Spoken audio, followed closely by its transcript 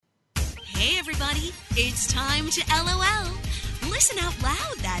Hey everybody, it's time to LOL. Listen out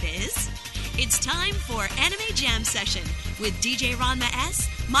loud, that is. It's time for Anime Jam Session with DJ Ranma S,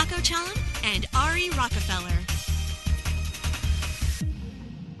 Mako-chan, and Ari Rockefeller.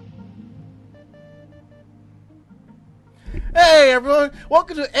 Hey everyone,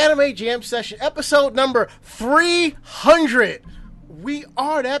 welcome to Anime Jam Session, episode number 300. We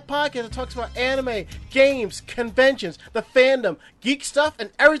are that podcast that talks about anime, games, conventions, the fandom, geek stuff,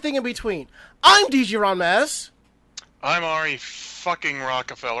 and everything in between. I'm DJ Ranma S. I'm Ari fucking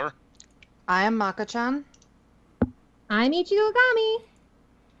Rockefeller. I am Mako-chan. I'm Ichigo Gami.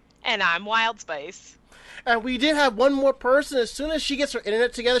 And I'm Wild Spice. And we did have one more person. As soon as she gets her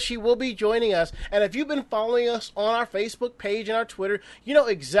internet together, she will be joining us. And if you've been following us on our Facebook page and our Twitter, you know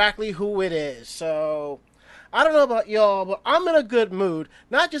exactly who it is. So, I don't know about y'all, but I'm in a good mood.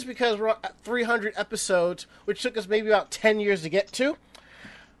 Not just because we're at 300 episodes, which took us maybe about 10 years to get to.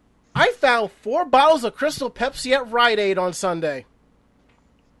 I found 4 bottles of Crystal Pepsi at Rite Aid on Sunday.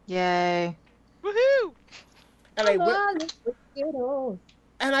 Yay. Woohoo! And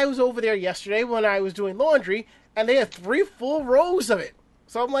I was over there yesterday when I was doing laundry, and they had 3 full rows of it.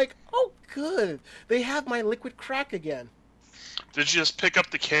 So I'm like, oh, good. They have my liquid crack again. Did you just pick up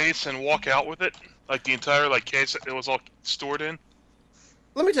the case and walk out with it? Like the entire case that it was all stored in?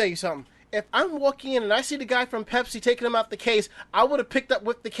 Let me tell you something. If I'm walking in and I see the guy from Pepsi taking them out the case, I would have picked up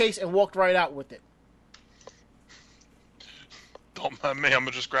with the case and walked right out with it. Don't mind me, I'm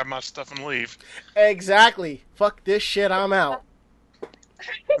gonna just grab my stuff and leave. Exactly. Fuck this shit, I'm out.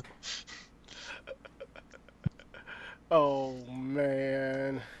 Oh,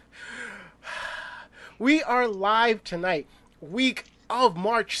 man. We are live tonight, week of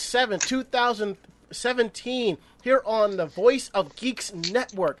March 7th, 2017, here on the Voice of Geeks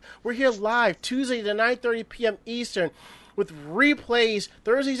Network. We're here live Tuesday to 9:30 p.m. Eastern, with replays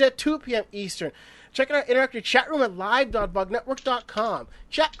Thursdays at 2 p.m. Eastern. Check out our interactive chat room at live.vognetwork.com.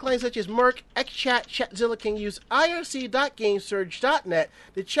 Chat clients such as Merc, XChat, Chatzilla can use irc.gamesurge.net.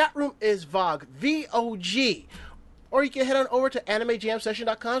 The chat room is VOG, V-O-G. Or you can head on over to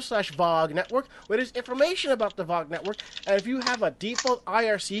animejamsession.com/VOG Network, where there's information about the VOG Network. And if you have a default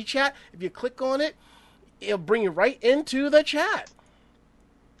IRC chat, if you click on it, it'll bring you right into the chat.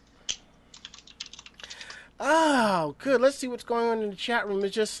 Oh, good. Let's see what's going on in the chat room.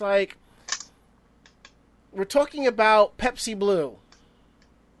 It's just like, we're talking about Pepsi Blue.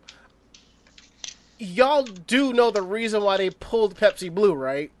 Y'all do know the reason why they pulled Pepsi Blue,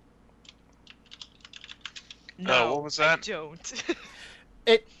 right? No, what was that? I don't.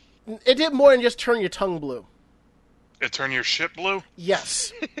 It did more than just turn your tongue blue. It turned your shit blue?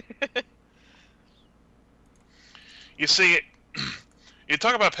 Yes. You see, you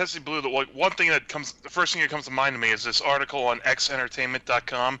talk about Pepsi Blue, the first thing that comes to mind to me is this article on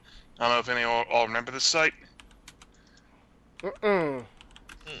xentertainment.com. I don't know if any of you all remember this site.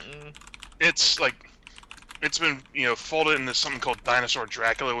 It's it's been folded into something called Dinosaur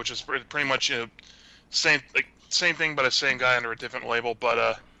Dracula, which is pretty much same thing, but a same guy under a different label.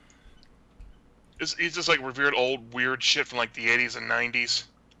 But he's just revered old weird shit from the 80s and 90s.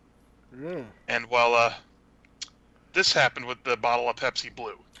 And this happened with the bottle of Pepsi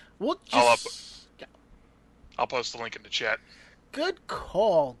Blue. I'll post the link in the chat. Good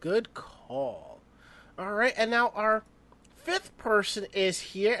call. Good call. All right, and now our 5th person is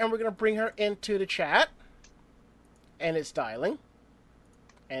here, and we're going to bring her into the chat. And it's dialing.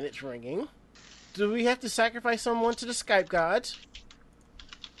 And it's ringing. Do we have to sacrifice someone to the Skype gods?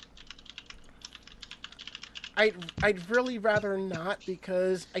 I'd really rather not,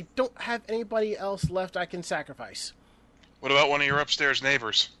 because I don't have anybody else left I can sacrifice. What about one of your upstairs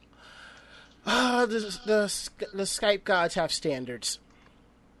neighbors? The Skype gods have standards.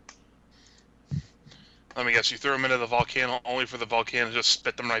 Let me guess, you threw them into the volcano only for the volcano to just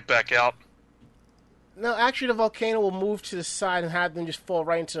spit them right back out? No, actually the volcano will move to the side and have them just fall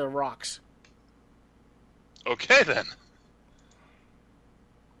right into the rocks. Okay, then.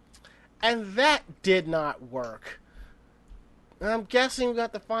 And that did not work. I'm guessing we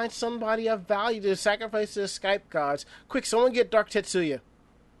got to find somebody of value to sacrifice to the Skype gods. Quick, someone get Dark Tetsuya.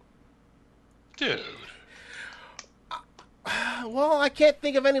 Dude. Well, I can't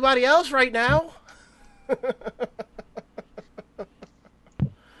think of anybody else right now.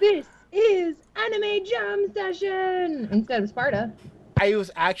 This is Anime Jam Session instead of Sparta. I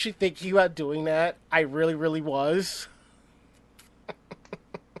was actually thinking about doing that. I really, really was.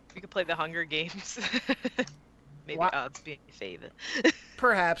 We could play the Hunger Games. Maybe What? odds be in your favor.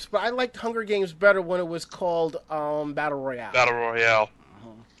 Perhaps, but I liked Hunger Games better when it was called Battle Royale. Battle Royale.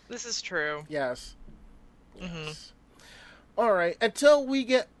 This is true. Yes. Mm-hmm. Yes. All right. Until we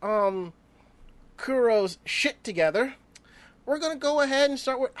get Kuro's shit together, we're going to go ahead and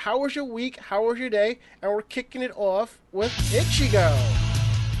start with how was your week, how was your day, and we're kicking it off with Ichigo.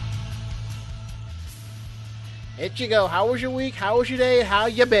 Ichigo, how was your week, how was your day, how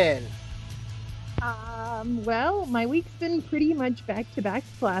you been? Well, my week's been pretty much back-to-back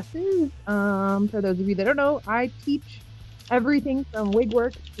classes. For those of you that don't know, I teach everything from wig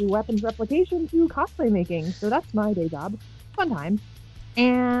work to weapons replication to cosplay making. So that's my day job. Fun time.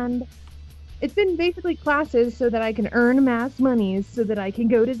 And it's been basically classes so that I can earn mass monies so that I can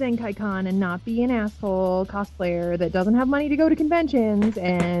go to ZenkaiCon and not be an asshole cosplayer that doesn't have money to go to conventions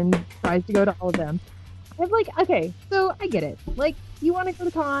and tries to go to all of them. I'm like, okay, so I get it. Like, you want to go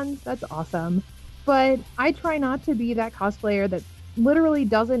to cons, that's awesome. But I try not to be that cosplayer that literally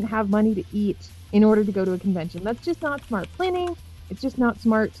doesn't have money to eat in order to go to a convention. That's just not smart planning. It's just not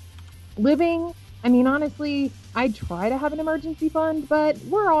smart living. I mean, honestly, I try to have an emergency fund, but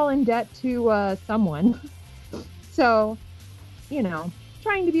we're all in debt to someone. So, you know,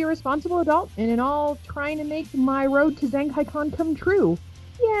 trying to be a responsible adult and in all trying to make my road to ZenkaiCon come true.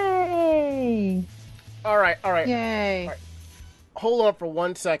 Yay! All right. Yay. All right. Hold on for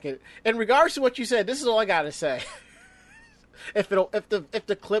 1 second. In regards to what you said, this is all I gotta say. if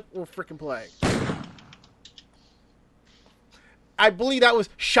the clip will freaking play, I believe that was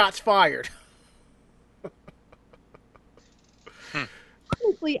shots fired.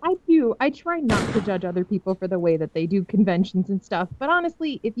 Honestly, I do. I try not to judge other people for the way that they do conventions and stuff. But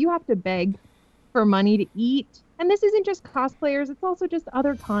honestly, if you have to beg for money to eat, and this isn't just cosplayers, it's also just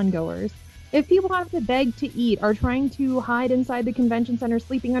other con goers. If people have to beg to eat or trying to hide inside the convention center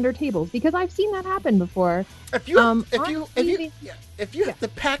sleeping under tables, because I've seen that happen before. If you have to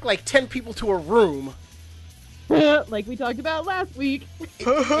pack like 10 people to a room, like we talked about last week.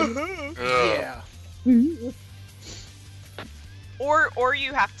 yeah. Or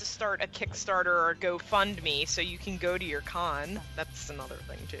you have to start a Kickstarter or GoFundMe so you can go to your con. That's another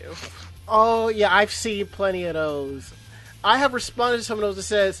thing too. Oh yeah, I've seen plenty of those. I have responded to some of those that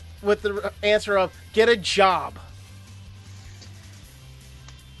says with the answer of get a job.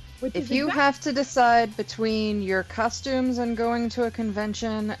 If you have to decide between your costumes and going to a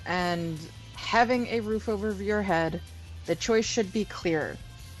convention and having a roof over your head, the choice should be clear.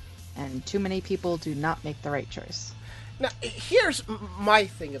 And too many people do not make the right choice. Now, here's my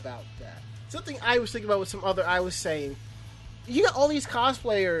thing about that. Something I was thinking about with some other I was saying. You got all these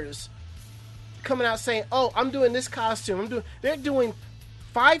cosplayers coming out saying, "Oh, I'm doing this costume. They're doing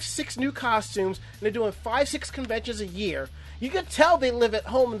 5-6 new costumes, and they're doing 5-6 conventions a year." You can tell they live at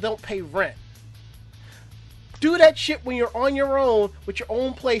home and don't pay rent. Do that shit when you're on your own with your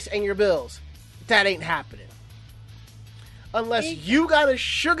own place and your bills. That ain't happening. Unless you got a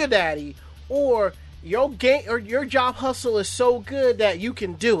sugar daddy or your job hustle is so good that you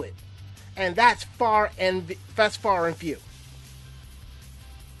can do it. And that's far and few.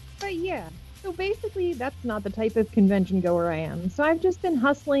 But yeah. So basically, that's not the type of convention goer I am. So I've just been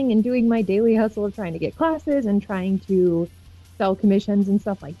hustling and doing my daily hustle of trying to get classes and trying to sell commissions and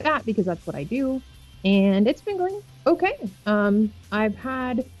stuff like that because that's what I do. And it's been going okay. I've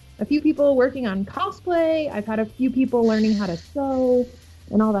had a few people working on cosplay. I've had a few people learning how to sew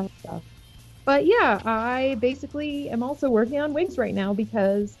and all that stuff. But yeah, I basically am also working on wigs right now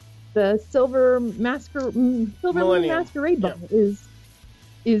because the Silver Moon Masquerade Ball is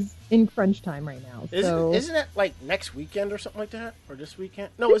in crunch time right now. Isn't it like next weekend or something like that? Or this weekend?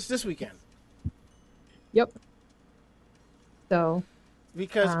 No, it's this weekend. Yep. So.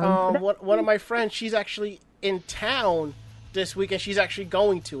 Because one of my friends, she's actually in town this weekend. She's actually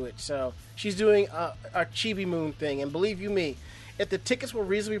going to it. So she's doing a Chibi Moon thing. And believe you me, if the tickets were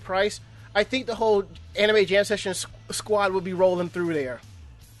reasonably priced, I think the whole Anime Jam Session squad would be rolling through there.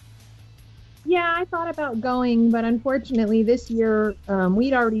 Yeah, I thought about going, but unfortunately this year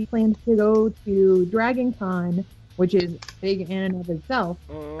we'd already planned to go to Dragon Con, which is big in and of itself,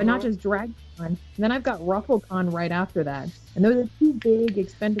 but not just Dragon Con. And then I've got RuffleCon right after that. And those are two big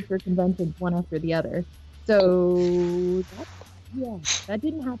expenditure conventions, one after the other. So, that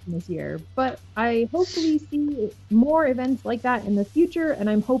didn't happen this year. But I hopefully see more events like that in the future, and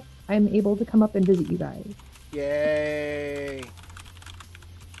I'm able to come up and visit you guys. Yay!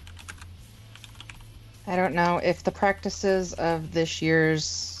 I don't know if the practices of this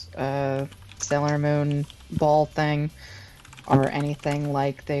year's Sailor Moon ball thing are anything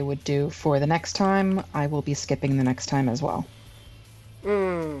like they would do for the next time. I will be skipping the next time as well.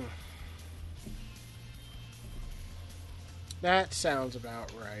 That sounds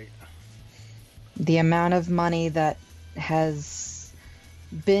about right. The amount of money that has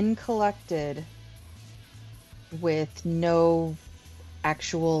been collected with no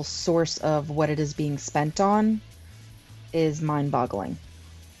actual source of what it is being spent on is mind-boggling.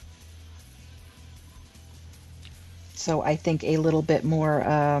 So I think a little bit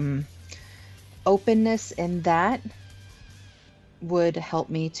more openness in that would help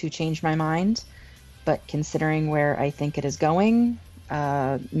me to change my mind. But considering where I think it is going,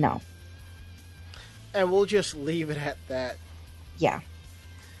 no. And we'll just leave it at that. Yeah.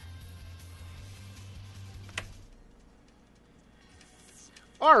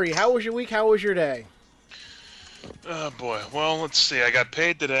 Ari, how was your week? How was your day? Oh boy. Well, let's see. I got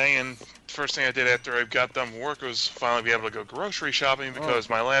paid today, and first thing I did after I got done with work was finally be able to go grocery shopping because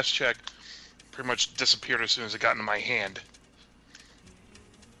my last check pretty much disappeared as soon as it got into my hand.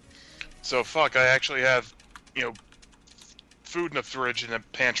 So fuck, I actually have, food in the fridge and a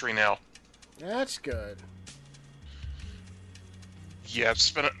pantry now. That's good. Yeah, I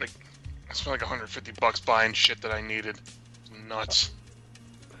spent like $150 buying shit that I needed. Nuts.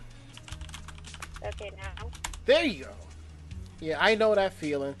 Okay, now. There you go. Yeah, I know that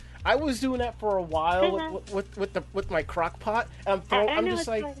feeling. I was doing that for a while with my crock pot. I'm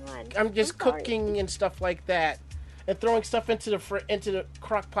just cooking and stuff like that, and throwing stuff into the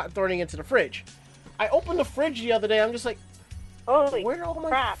crock pot, and throwing it into the fridge. I opened the fridge the other day. I'm just like, holy where did all my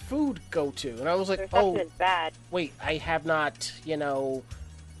crap. food go to? And I was like, Their stuff is bad. wait, I have not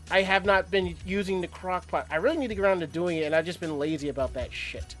been using the crock pot. I really need to get around to doing it, and I've just been lazy about that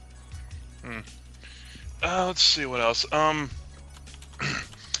shit. Let's see what else.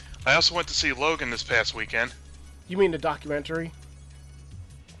 I also went to see Logan this past weekend. You mean the documentary?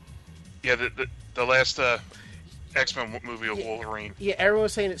 Yeah, the last X-Men movie of Wolverine. Yeah,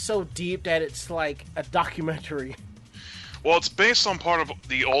 everyone's saying it's so deep that it's like a documentary. Well, it's based on part of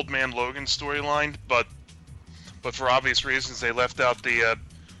the Old Man Logan storyline, but for obvious reasons they left out the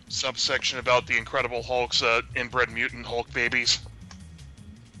subsection about the Incredible Hulk's inbred mutant Hulk babies.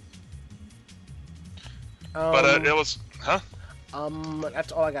 But it was,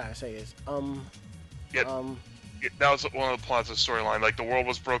 that's all I gotta say is, yeah, that was one of the plots of the storyline. Like, the world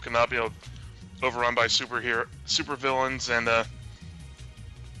was broken up, overrun by supervillains, and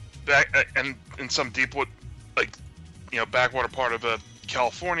and in some deepwood, backwater part of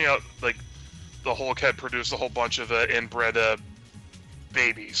California, like, the Hulk had produced a whole bunch of inbred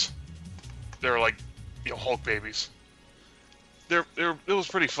babies. They're like, Hulk babies. It was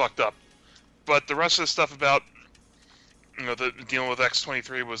pretty fucked up. But the rest of the stuff about, the dealing with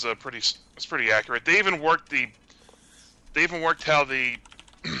X-23 was pretty accurate. They even worked how the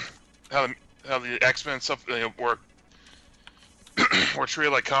how the X-Men stuff were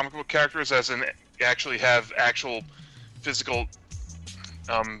treated like comic book characters, as in actually have actual physical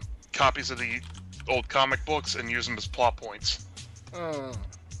copies of the old comic books and use them as plot points. But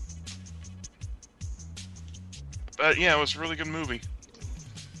yeah, it was a really good movie.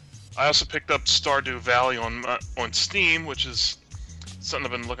 I also picked up Stardew Valley on Steam, which is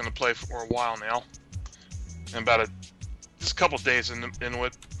something I've been looking to play for a while now. And just a couple days into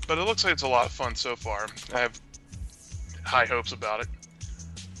it, but it looks like it's a lot of fun so far. I have high hopes about it.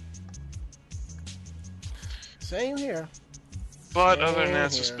 Same here. But other than that,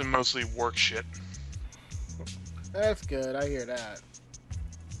 it's just been mostly work shit. That's good. I hear that.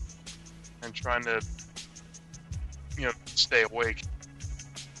 And trying to, stay awake.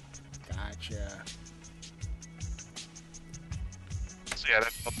 Gotcha. So yeah,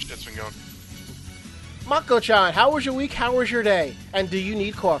 that's how the shit's been going. Mako-chan, how was your week? How was your day? And do you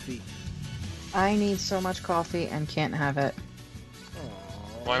need coffee? I need so much coffee and can't have it.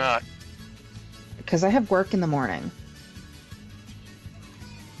 Why not? Because I have work in the morning.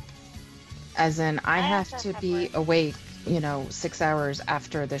 As in, I have to be awake, 6 hours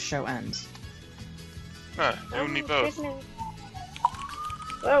after the show ends. Huh, you and me both. Goodness.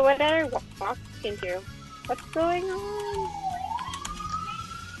 Well, what are we walking through? What's going on?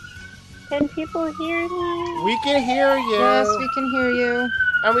 Can people hear me? We can hear you. Yes, we can hear you.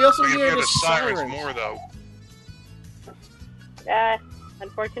 And we also We can hear hear the the sirens sirens. more, though.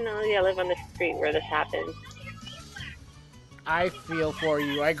 Unfortunately, I live on the street where this happens. I feel for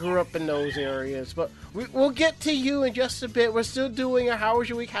you. I grew up in those areas. But we'll get to you in just a bit. We're still doing a how was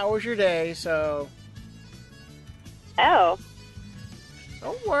your week, how was your day, so... Oh.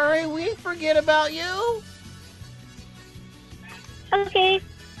 Don't worry, we didn't forget about you. Okay.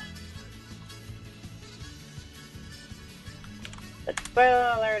 But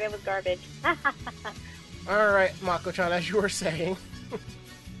spoiler alert, it was garbage. Alright, Mako-chan, as you were saying.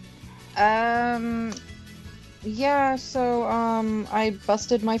 Yeah, so, I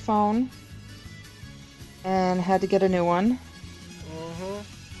busted my phone and had to get a new one. Mm-hmm.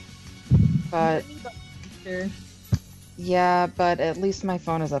 But, Yeah, but at least my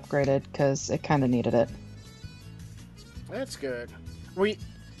phone is upgraded because it kind of needed it. That's good. Did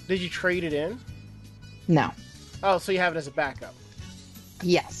you trade it in? No. Oh, so you have it as a backup.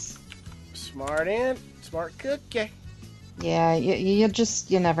 Yes. Smart cookie. Yeah,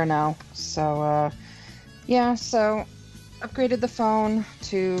 you never know. So, yeah, so upgraded the phone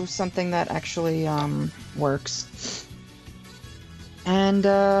to something that actually, works.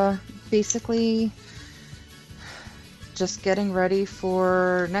 And, basically just getting ready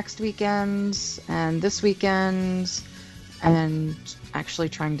for next weekend and this weekend and actually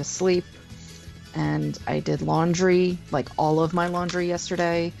trying to sleep. And I did laundry, like all of my laundry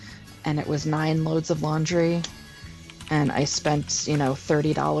yesterday, and it was 9 loads of laundry. And I spent,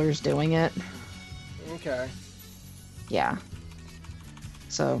 $30 doing it. Okay. Yeah.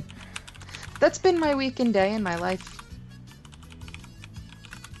 So, that's been my week and day in my life.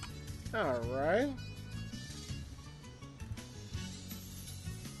 Alright.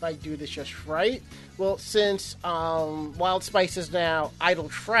 If I do this just right. Well, since Wild Spice is now idle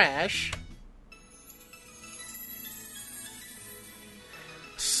trash,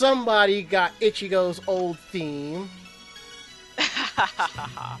 somebody got Ichigo's old theme.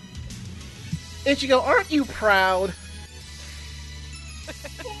 Ichigo, aren't you proud?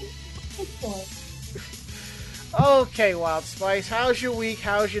 Okay, Wild Spice, how's your week?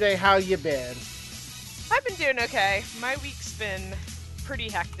 How's your day? How you been? I've been doing okay. My week's been pretty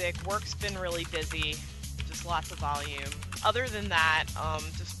hectic. Work's been really busy. Just lots of volume. Other than that,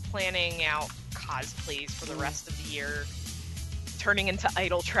 just planning out cosplays for the rest of the year. Turning into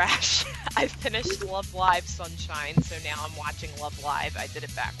idle trash. I finished Love Live Sunshine, so now I'm watching Love Live. I did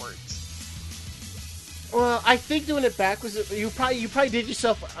it backwards. Well, I think doing it backwards, you probably did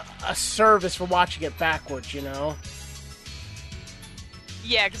yourself a service for watching it backwards, you know?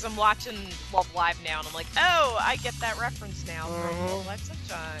 Yeah, because I'm watching Love Live now, and I'm like, oh, I get that reference now from Love Live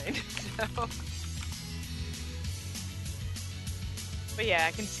Sunshine. So... But yeah,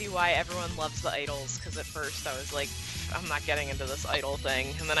 I can see why everyone loves the idols, because at first I was like, I'm not getting into this idol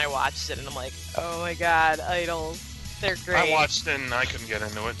thing, and then I watched it, and I'm like, oh my god, idols, they're great. I watched it, and I couldn't get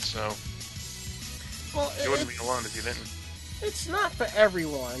into it, so... Well, you wouldn't be alone if you didn't. It's not for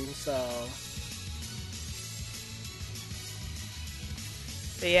everyone, so...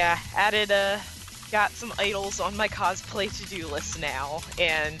 But yeah, got some idols on my cosplay to-do list now,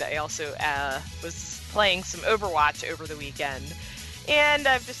 and I also was playing some Overwatch over the weekend. And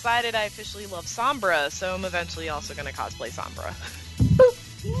I've decided I officially love Sombra, so I'm eventually also going to cosplay Sombra.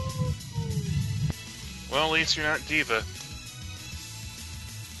 Well, at least you're not Diva.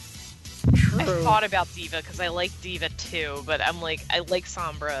 True. I thought about Diva, because I like Diva too, but I'm like, I like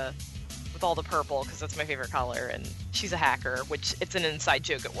Sombra with all the purple, because that's my favorite color, and she's a hacker, which it's an inside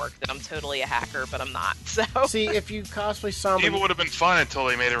joke at work that I'm totally a hacker, but I'm not, so... See, if you cosplay Sombra... Diva would have been fine until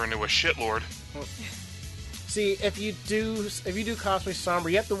they made her into a shitlord. See, if you do cosplay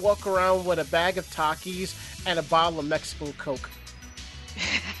Sombra, you have to walk around with a bag of Takis and a bottle of Mexican Coke.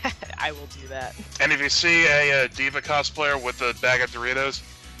 I will do that. And if you see a Diva cosplayer with a bag of Doritos,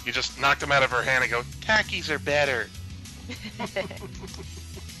 you just knock them out of her hand and go, Takis are better.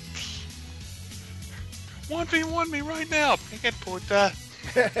 1v1 me right now, pick it, puta.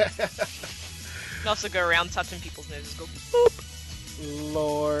 And also go around touching people's noses, go boop.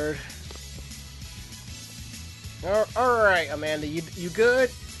 Lord. Alright, Amanda, you good?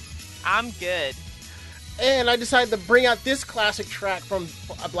 I'm good. And I decided to bring out this classic track from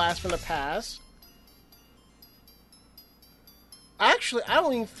A Blast from the Past. Actually, I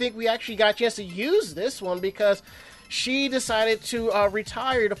don't even think we actually got a chance to use this one because she decided to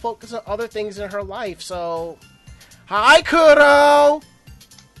retire to focus on other things in her life. So, hi, Kuro!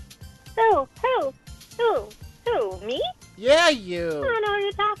 Who? Me? Yeah, I you. don't know what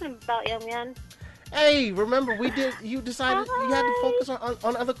you're talking about, young man. Hey, remember you decided you had to focus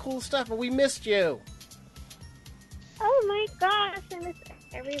on other cool stuff, and we missed you. Oh my gosh, I miss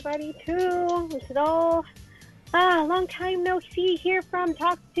everybody too. We should all, long time no see, hear from,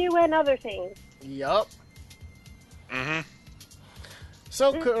 talk to, and other things. Yup. Mm-hmm.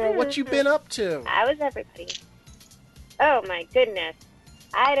 So, Kuro, what you been up to? How is everybody? Oh my goodness.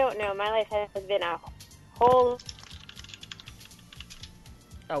 I don't know. My life has been a whole...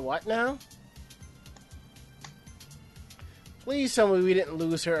 A what now? Please tell me we didn't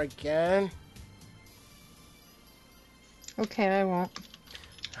lose her again. Okay, I won't.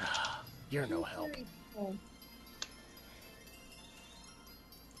 You're no help.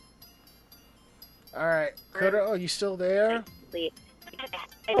 Alright, Kuro, are you still there? Go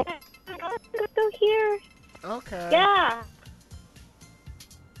here. Okay. Yeah.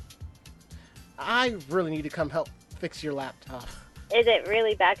 I really need to come help fix your laptop. Is it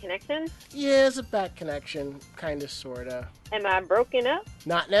really bad connection? Yeah, it's a bad connection, kinda, sorta. Am I broken up?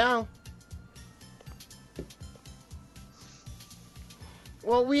 Not now.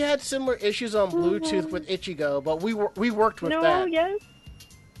 Well, we had similar issues on Bluetooth with Ichigo, but we worked with No, that. yes.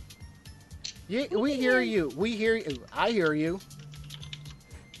 Yeah, we hear you. We hear you. I hear you.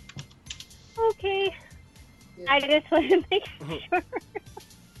 Okay. I just want to make sure.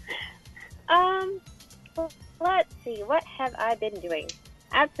 Let's see. What have I been doing?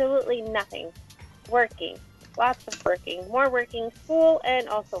 Absolutely nothing. Working. Lots of working. More working. School and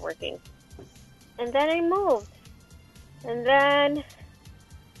also working. And then I moved. And then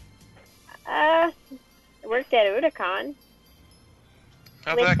worked at Otakon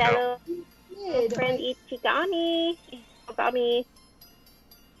How'd with that go? fellow friend Ichigami.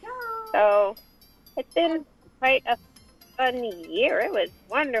 So it's been quite a fun year. It was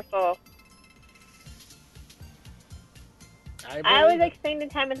wonderful. I was like spending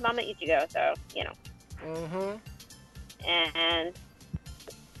time with Mama Ichigo, so you know. Mm-hmm. And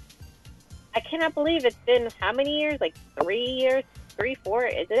I cannot believe it's been how many years? Like 3 years? 3, 4?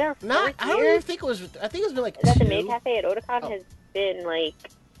 Is it our Not. fourth I don't year? even think it was. I think it's been like That the 2. Maid Cafe at Otakon Oh. has been like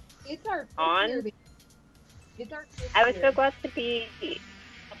It's our On? year. It's our fifth I was year. so glad to be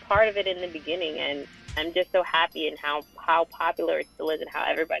a part of it in the beginning, and I'm just so happy and how popular it still is and how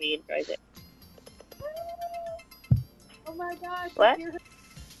everybody enjoys it. Oh my gosh! What? You're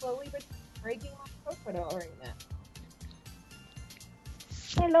slowly but breaking off coconut ornament.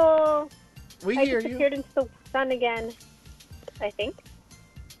 Hello. We I hear you. disappeared into the sun again, I think.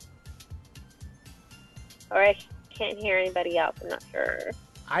 Or I can't hear anybody else. I'm not sure.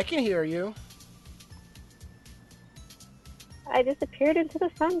 I can hear you. I disappeared into the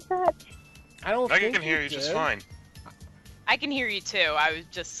sunset. I don't I think can hear you just did. fine. I can hear you too. I was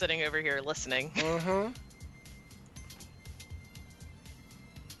just sitting over here listening. Mm-hmm.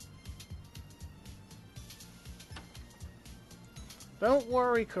 Don't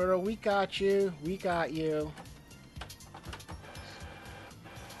worry, Kuro. We got you. We got you.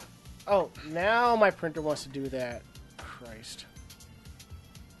 Oh, now my printer wants to do that. Christ.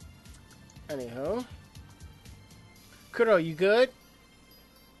 Anyhow. Kuro, you good?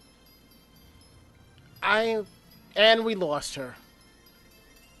 And we lost her.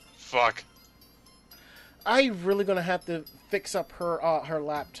 Fuck. I'm really gonna have to fix up her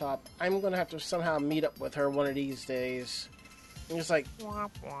laptop. I'm gonna have to somehow meet up with her one of these days. And just like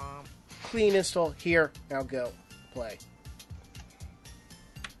clean install here. Now go play.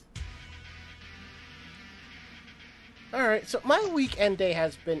 All right. So my weekend day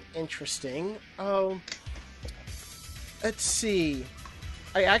has been interesting. Let's see.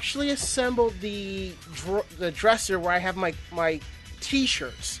 I actually assembled the dresser where I have my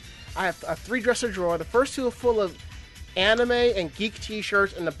t-shirts. I have a 3-dresser drawer. The first 2 are full of anime and geek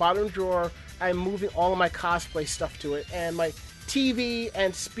t-shirts, and the bottom drawer I'm moving all of my cosplay stuff to it. And my TV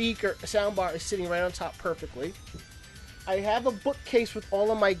and speaker soundbar is sitting right on top perfectly. I have a bookcase with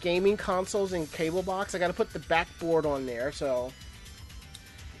all of my gaming consoles and cable box. I got to put the backboard on there. So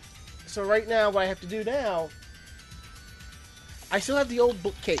right now, what I have to do now, I still have the old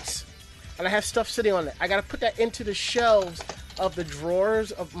bookcase, and I have stuff sitting on it. I got to put that into the shelves of the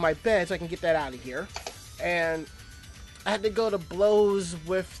drawers of my bed so I can get that out of here. And I had to go to blows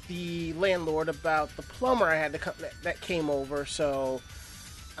with the landlord about the plumber I had to come that came over. So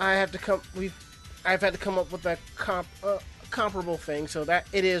I have to come. I've had to come up with a comparable thing. So that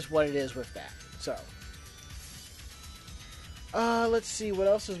it is what it is with that. So let's see what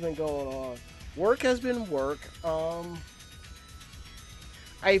else has been going on. Work has been work.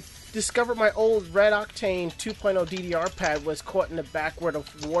 I discovered my old Red Octane 2.0 DDR pad was caught in the back where the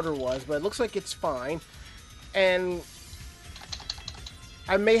water was, but it looks like it's fine. And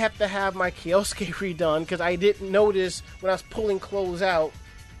I may have to have my Kioske redone because I didn't notice when I was pulling clothes out,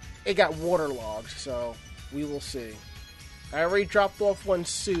 it got waterlogged. So we will see. I already dropped off one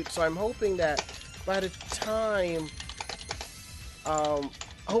suit, so I'm hoping that by the time,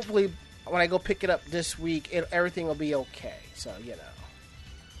 hopefully when I go pick it up this week, everything will be okay. So, you know.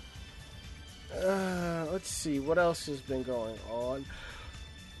 Let's see, what else has been going on?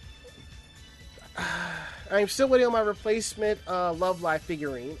 I'm still waiting on my replacement Love Live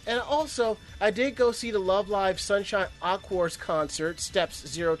figurine. And also, I did go see the Love Live Sunshine Aquars concert, Steps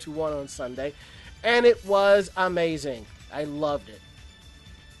 0 to 1 on Sunday. And it was amazing. I loved it.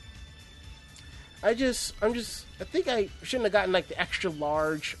 I think I shouldn't have gotten like the extra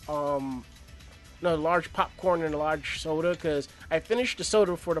large, large popcorn and a large soda, because I finished the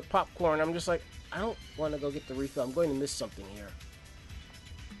soda for the popcorn. I'm just like, I don't want to go get the refill. I'm going to miss something here.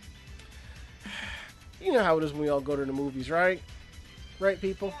 You know how it is when we all go to the movies, right? Right,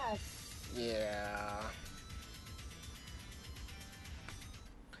 people? Yes. Yeah.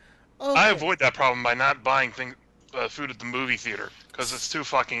 I Okay. avoid that problem by not buying food at the movie theater because it's too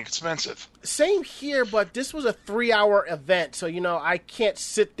fucking expensive. Same here, but this was a 3-hour event, so, I can't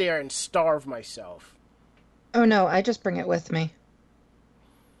sit there and starve myself. Oh no, I just bring it with me.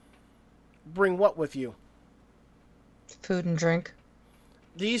 Bring what with you? Food and drink.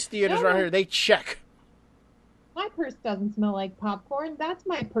 These theaters No. around here, they check. My purse doesn't smell like popcorn. That's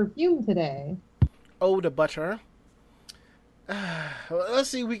my perfume today. Oh, the butter. Well, let's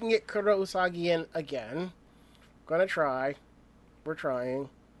see if we can get Kurosagi in again. Gonna try. We're trying.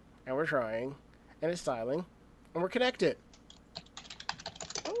 And we're trying. And it's styling. And we're connected.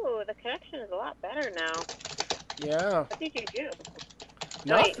 Ooh, the connection is a lot better now. Yeah. What did you do?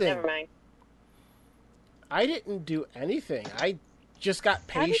 Nothing. Wait, never mind. I didn't do anything. I just got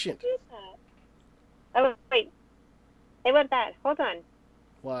patient. How did you do that? Oh, wait. It went bad. Hold on.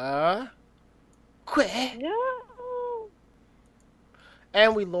 What? Quit. No.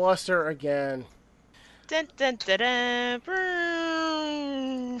 And we lost her again. Dun, dun, dun, dun,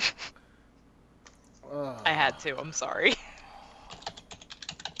 boom. Ugh. I had to. I'm sorry.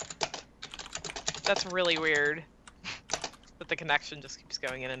 That's really weird. But the connection just keeps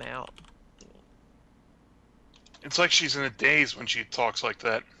going in and out. It's like she's in a daze when she talks like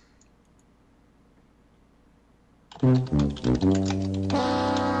that.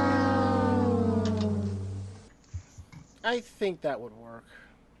 I think that would work.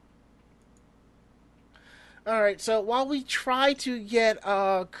 Alright, so while we try to get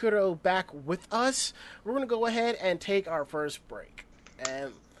Kuro back with us, we're going to go ahead and take our first break.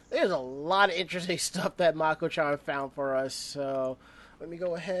 And there's a lot of interesting stuff that Mako-chan found for us, so let me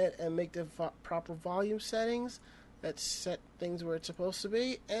go ahead and make the proper volume settings. Let's set things where it's supposed to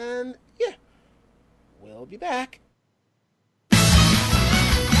be, and yeah, we'll be back.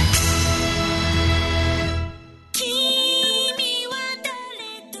 君は誰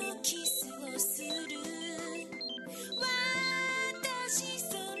とキスをする私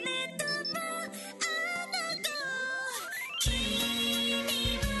それともあなた君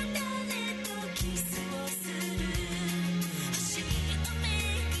は誰とキスをする星を巡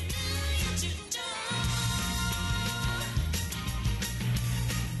る夜巡上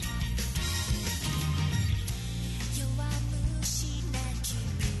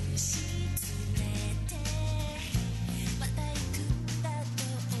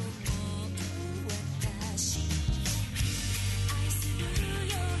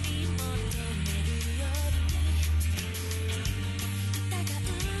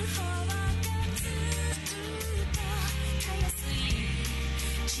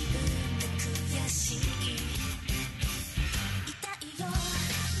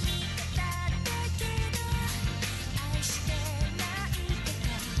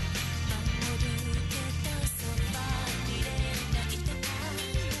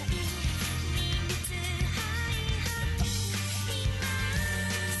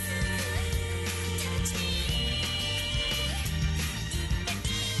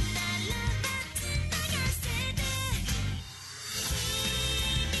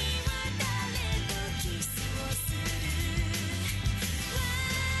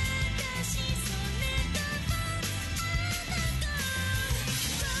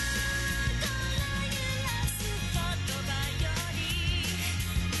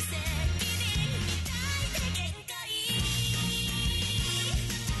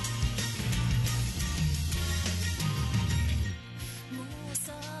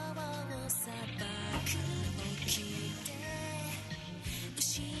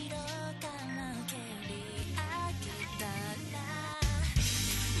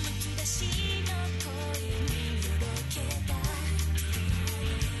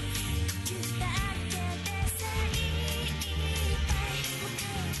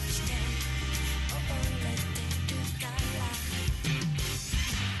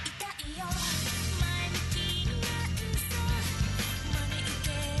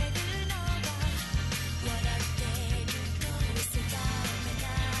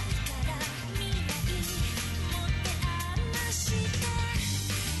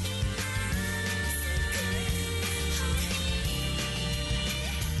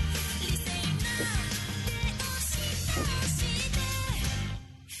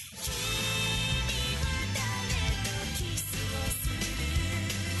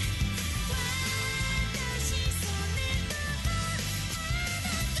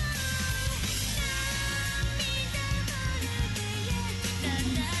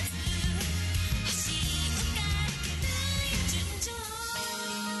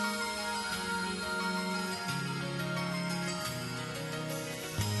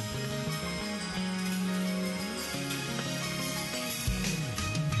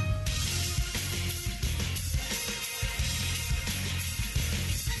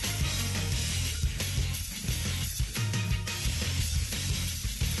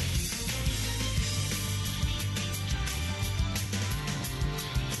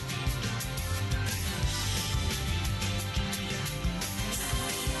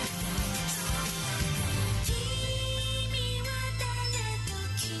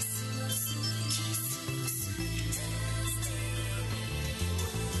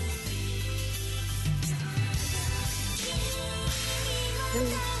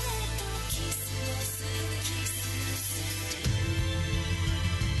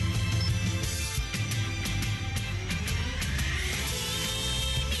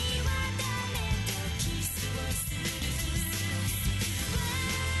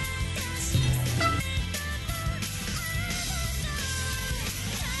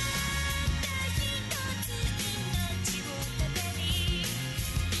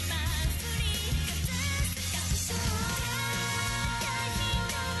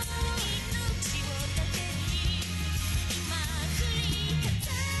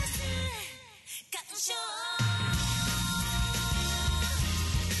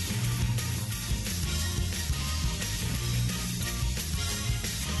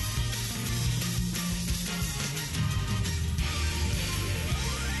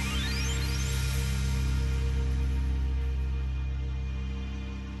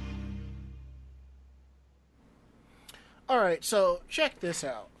All right, so check this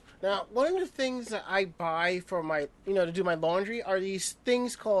out. Now, one of the things that I buy for my, to do my laundry are these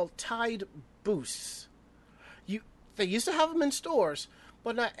things called Tide Boosts. They used to have them in stores,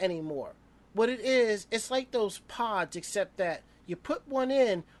 but not anymore. What it is, it's like those pods, except that you put one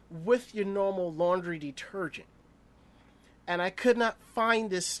in with your normal laundry detergent. And I could not find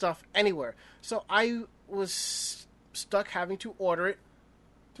this stuff anywhere. So I was stuck having to order it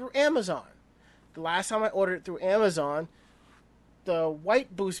through Amazon. The last time I ordered it through Amazon, the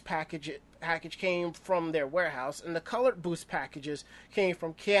white Boost package came from their warehouse, and the colored Boost packages came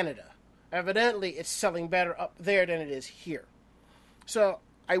from Canada. Evidently, it's selling better up there than it is here. So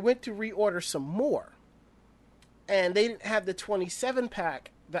I went to reorder some more, and they didn't have the 27-pack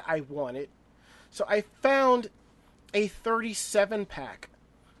that I wanted. So I found a 37-pack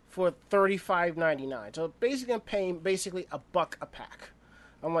for $35.99. So basically, I'm paying $1 a pack.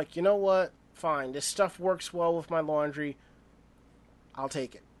 I'm like, you know what? Fine. This stuff works well with my laundry. I'll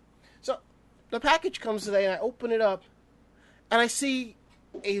take it. So the package comes today, and I open it up, and I see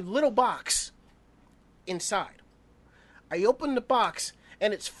a little box inside. I open the box,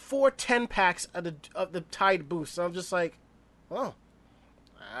 and it's 4 10-packs of the Tide Boost. So I'm just like, oh,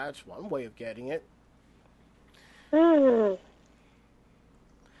 that's one way of getting it.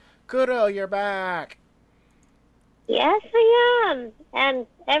 Kuro, you're back. Yes, I am. And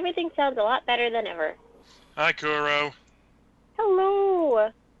everything sounds a lot better than ever. Hi, Kuro. Hello.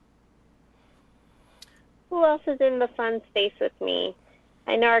 Who else is in the fun space with me?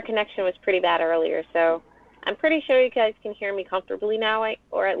 I know our connection was pretty bad earlier, so I'm pretty sure you guys can hear me comfortably now,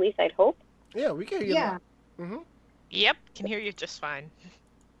 or at least I'd hope. Yeah, we can hear you. Yeah. Mm-hmm. Yep, can hear you just fine.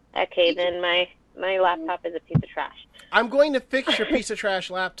 Okay, then my laptop is a piece of trash. I'm going to fix your piece of trash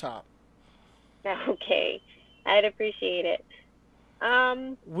laptop. Okay, I'd appreciate it.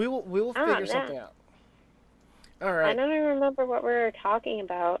 We will figure something out. All right. I don't even remember what we were talking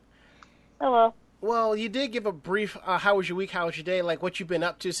about. Oh well. Well, you did give a brief, how was your week, how was your day, like what you've been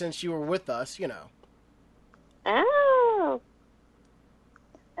up to since you were with us, Oh.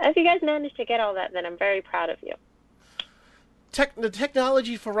 If you guys managed to get all that, then I'm very proud of you. The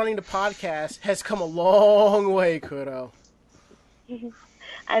technology for running the podcast has come a long way, Kuro.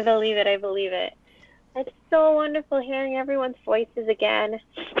 I believe it. It's so wonderful hearing everyone's voices again,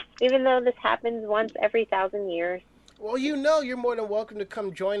 even though this happens once every 1,000 years. Well, you're more than welcome to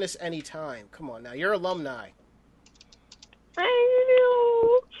come join us anytime. Come on now, you're alumni. I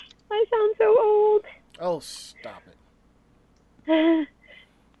know. I sound so old. Oh, stop it.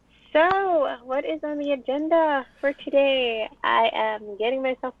 So, what is on the agenda for today? I am getting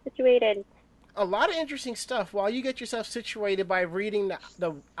myself situated. A lot of interesting stuff. While you get yourself situated by reading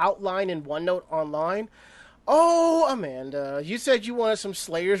the outline in OneNote online. Oh, Amanda, you said you wanted some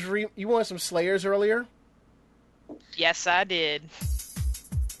Slayers. You wanted some Slayers earlier. Yes, I did.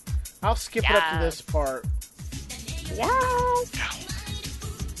 I'll skip it up to this part. Yes.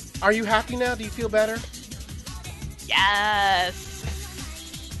 Are you happy now? Do you feel better? Yes.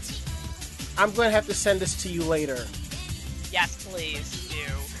 I'm going to have to send this to you later. Yes, please do.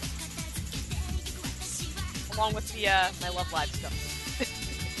 Along with the my Love Live stuff.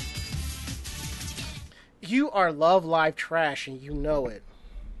 You are Love Live trash, and you know it.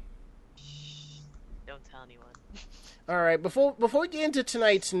 Don't tell anyone. All right, before we get into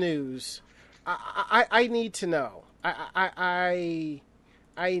tonight's news, I need to know. I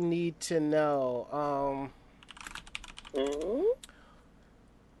need to know.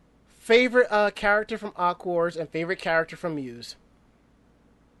 Favorite character from Aquars and favorite character from Muse.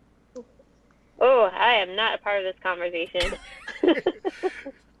 Oh, I am not a part of this conversation.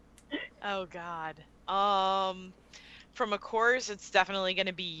 Oh God. From Aquars, it's definitely going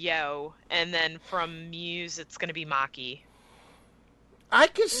to be Yo, and then from Muse, it's going to be Maki. I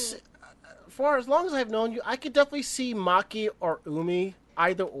could, for as long as I've known you, I could definitely see Maki or Umi,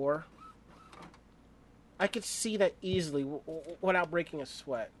 either or. I could see that easily without breaking a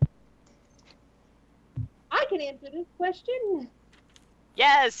sweat. I can answer this question.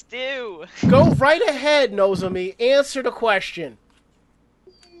 Yes, do. Go right ahead, Nozomi. Answer the question.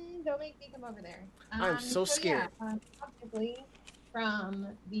 Don't make me come over there. I'm so scared. Yeah, obviously, from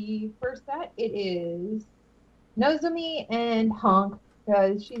the first set, it is Nozomi and Honk,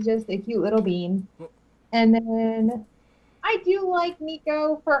 because she's just a cute little bean. And then I do like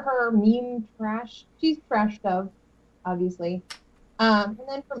Miko for her meme trash. She's trash stuff, obviously. And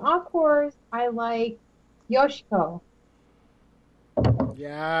then from Aquars, I like Yoshiko.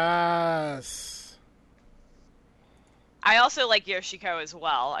 Yes. I also like Yoshiko as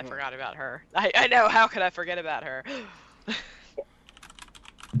well. I forgot about her. I know, how could I forget about her?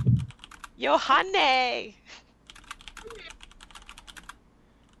 Yohane!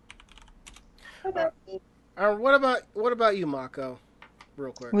 What about you, Mako?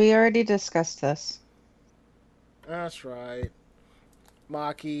 Real quick. We already discussed this. That's right.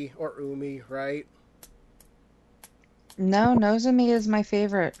 Maki or Umi, right? No, Nozomi is my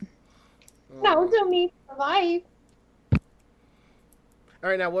favorite. No, to me for life. All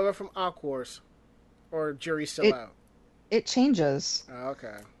right, now what about from Aquars? Or jury's still out? It changes. Oh,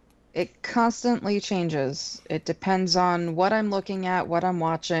 okay. It constantly changes. It depends on what I'm looking at, what I'm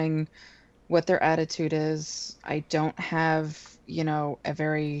watching, what their attitude is. I don't have, a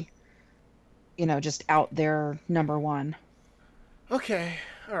very, just out there number one. Okay,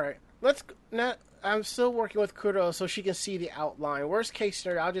 all right. Now, I'm still working with Kuro so she can see the outline. Worst case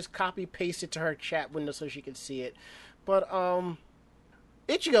scenario, I'll just copy paste it to her chat window so she can see it. But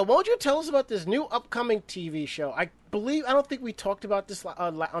Ichigo, won't you tell us about this new upcoming TV show? I don't think we talked about this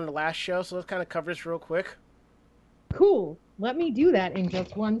on the last show, so let's kind of cover this real quick. Cool. Let me do that in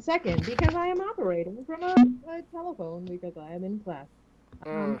just 1 second because I am operating from a telephone because I am in class.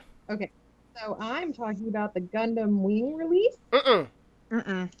 Okay, so I'm talking about the Gundam Wing release.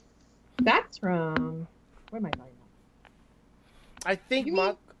 That's from... Where am I talking about? I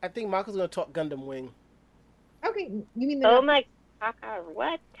think Mako's going to talk Gundam Wing. Okay, you mean the... Oh my...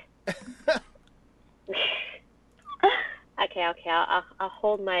 what? Okay, I'll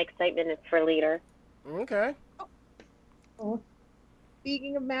hold my excitement for later. Okay. Oh.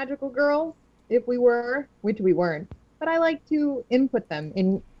 Speaking of magical girls, if we were, which we weren't, but I like to input them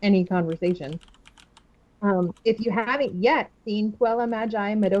in any conversation. If you haven't yet seen Puella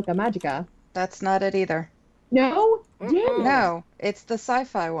Magi Madoka Magica. That's not it either. No? Damn it. No, it's the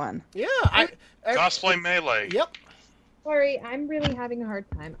sci-fi one. Yeah. Cosplay Melee. Yep. Sorry, I'm really having a hard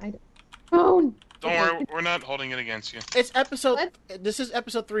time. Phone! Don't worry, we're not holding it against you. This is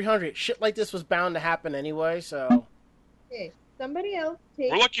episode 300. Shit like this was bound to happen anyway, so... Okay, somebody else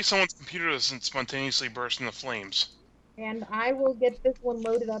take... We're lucky someone's computer doesn't spontaneously burst into flames. And I will get this one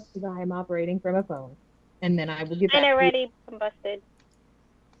loaded up because I am operating from a phone. And then I will get And back already combusted.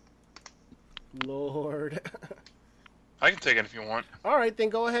 Lord. I can take it if you want. Alright, then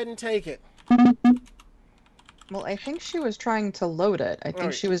go ahead and take it. Well, I think she was trying to load it. I think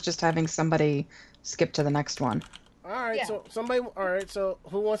Alright. she was just having somebody skip to the next one. Alright, Yeah. so somebody... Alright, so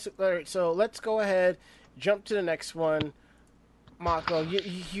who wants to... Alright, so let's go ahead, jump to the next one. Mako,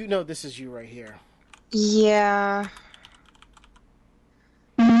 you know this is you right here. Yeah.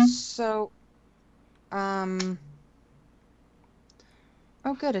 So, oh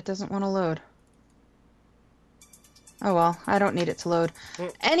good, it doesn't want to load. Oh well, I don't need it to load.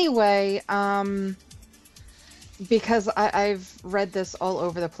 Anyway, because I've read this all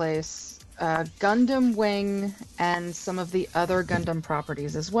over the place, Gundam Wing and some of the other Gundam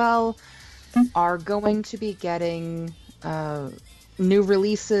properties as well are going to be getting new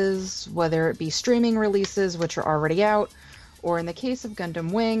releases, whether it be streaming releases, which are already out, or in the case of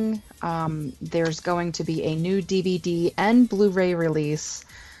Gundam Wing, there's going to be a new DVD and Blu-ray release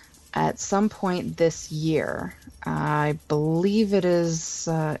at some point this year. I believe it is,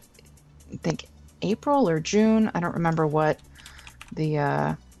 I think, April or June. I don't remember what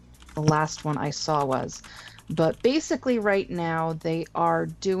the last one I saw was. But basically right now they are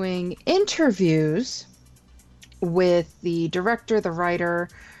doing interviews with the director, the writer,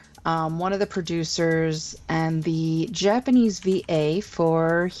 one of the producers, and the Japanese VA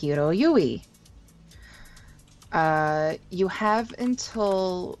for Hiro Yui. You have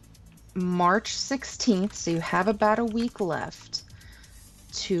until March 16th, so you have about a week left,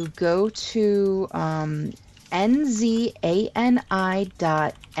 to go to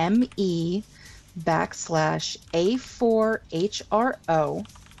nzani.me/A4HRO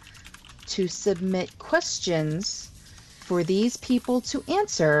to submit questions for these people to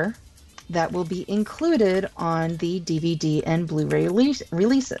answer that will be included on the DVD and Blu-ray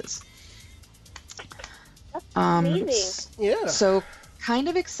releases. Amazing. Yeah. So kind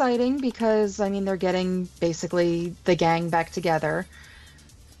of exciting because, I mean, they're getting basically the gang back together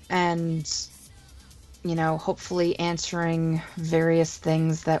and, you know, hopefully answering various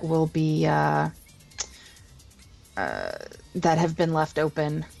things that will be, that have been left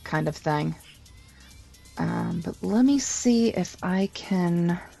open kind of thing. But let me see if I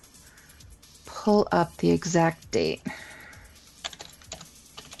can pull up the exact date.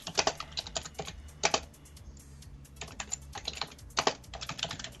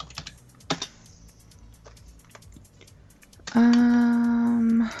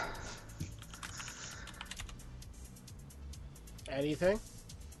 Anything?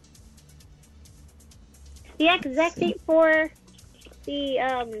 The exact date for the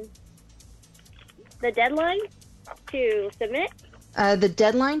deadline to submit? The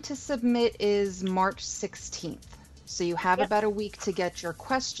deadline to submit is March 16th. So you have Yep. about a week to get your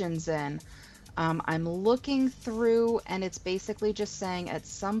questions in. I'm looking through, and it's basically just saying at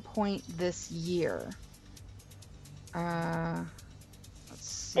some point this year. Let's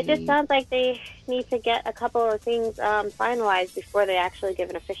see. It just sounds like they need to get a couple of things finalized before they actually give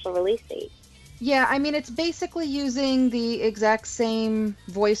an official release date. Yeah, I mean, it's basically using the exact same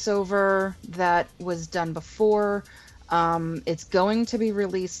voiceover that was done before. It's going to be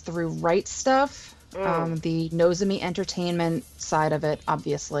released through Right Stuff, the Nozomi Entertainment side of it,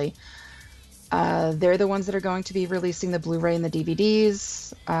 obviously. They're the ones that are going to be releasing the Blu-ray and the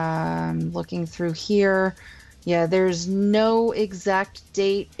DVDs. Looking through here. Yeah, there's no exact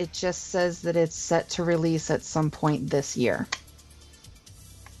date. It just says that it's set to release at some point this year.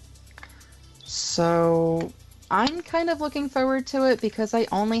 So I'm kind of looking forward to it because I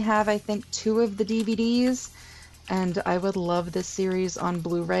only have, I think, 2 of the DVDs, and I would love this series on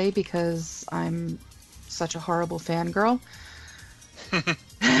Blu-ray because I'm such a horrible fangirl.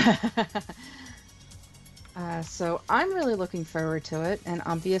 So I'm really looking forward to it, and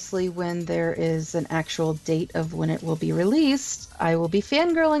obviously when there is an actual date of when it will be released, I will be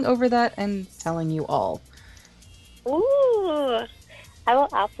fangirling over that and telling you all. Ooh, I will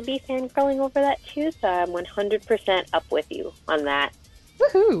also be fangirling over that too, so I'm 100% up with you on that.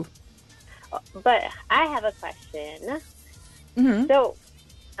 Woohoo! But I have a question. Hmm. So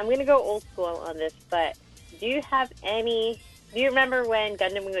I'm going to go old school on this, but do you remember when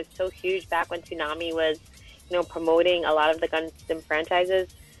Gundam was so huge back when Toonami was, promoting a lot of the Gundam franchises?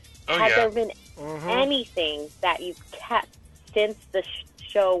 Oh, Has yeah. there been anything that you've kept since the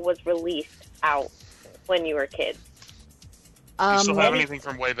show was released out when you were kids? Do you still have any- anything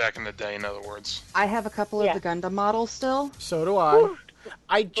from way back in the day, in other words? I have a couple Yeah. of the Gundam models still. So do I.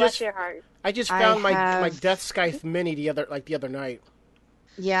 I Bless just your heart. I I found my have- Death Scythe mini the other night.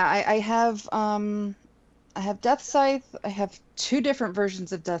 Yeah, I have Death Scythe. I have 2 different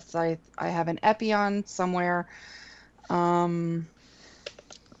versions of Death Scythe. I have an Epion somewhere. I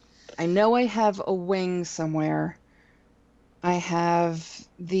know I have a Wing somewhere. I have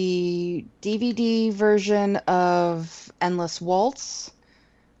the DVD version of Endless Waltz.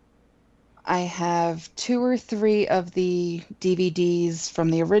 I have 2 or 3 of the DVDs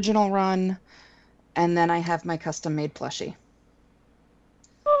from the original run, and then I have my custom-made plushie.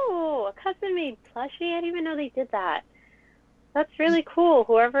 Oh, a custom-made plushie? I didn't even know they did that. That's really cool.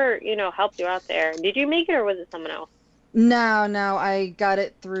 Whoever, helped you out there. Did you make it or was it someone else? No, I got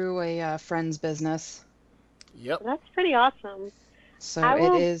it through a friend's business. Yep. That's pretty awesome. So I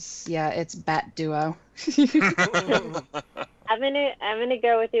will- it is, yeah, it's Bat Duo. I'm gonna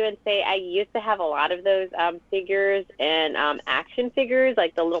go with you and say I used to have a lot of those figures and action figures,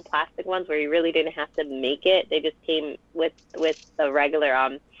 like the little plastic ones where you really didn't have to make it. They just came with the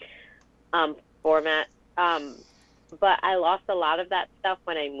regular format. But I lost a lot of that stuff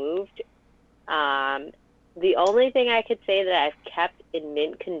when I moved. The only thing I could say that I've kept in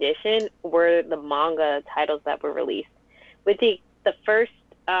mint condition were the manga titles that were released. With the first,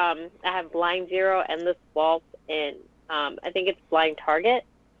 I have Blind Zero, Endless Waltz, and I think it's Blind Target.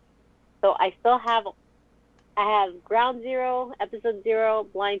 So I have Ground Zero, Episode 0,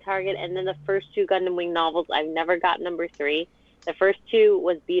 Blind Target, and then the first 2 Gundam Wing novels. I've never got number 3. The first 2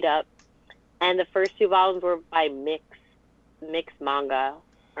 was beat up, and the first 2 volumes were by Mix Manga,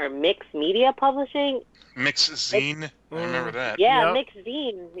 or Mix Media Publishing. Mix Zine. I remember that. Yeah, Yep. Mix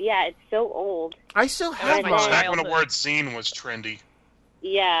Zine. Yeah, it's so old. I still That have was my back when the childhood. word zine was trendy.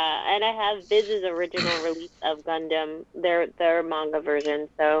 Yeah, and I have Biz's original release of Gundam, their manga version.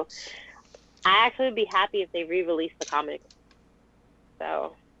 So I actually would be happy if they re-released the comic.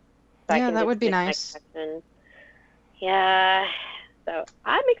 So I Yeah, can that just would be get my nice. collection. Yeah, so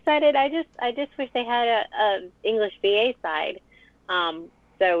I'm excited. I just wish they had a English VA side,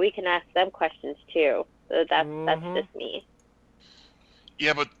 so we can ask them questions too. So that's just me.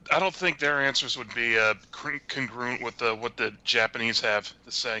 Yeah, but I don't think their answers would be congruent with what the Japanese have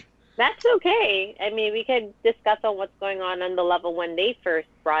to say. That's okay. I mean, we could discuss on what's going on the level when they first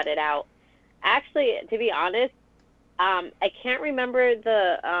brought it out. Actually, to be honest, I can't remember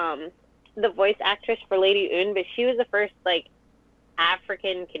the voice actress for Lady Une, but she was the first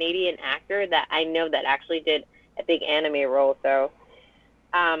African Canadian actor that I know that actually did a big anime role. So,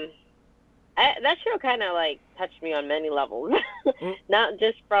 that show kind of touched me on many levels, not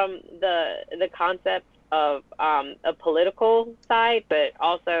just from the concept of a political side, but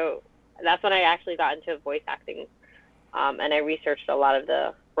also that's when I actually got into voice acting, and I researched a lot of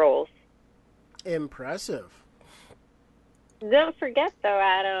the roles. impressive. Don't forget though,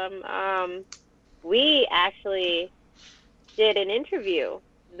 Adam, we actually did an interview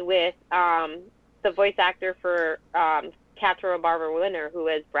with the voice actor for Capture a Barbara Winner, who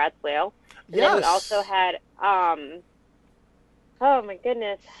is Brad Swale. And then we Yes. also had oh my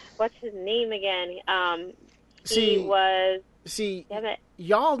goodness, what's his name again? He was See, damn it.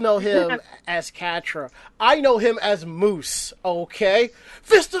 y'all know him as Catra. I know him as Moose, okay?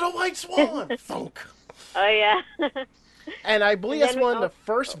 Fist of the White Swan! Thunk. Oh yeah. And I believe And that's then we one of the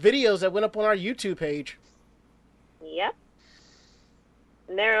first videos that went up on our YouTube page. Yep.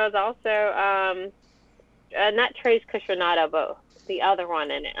 And there was also not Trace Cushionado, but the other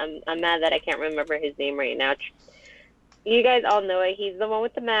one, and I'm mad that I can't remember his name right now. You guys all know it. He's the one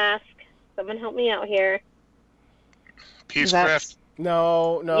with the mask. Someone help me out here. Peacecraft.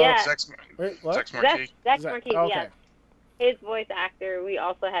 No. Yeah. Sex, Wait, what? Sex Marquis. Zach Zach- Marquez, okay. yes. His voice actor, we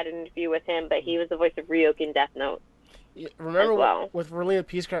also had an interview with him, but he was the voice of Ryuk in Death Note. Yeah, remember as well. with Relina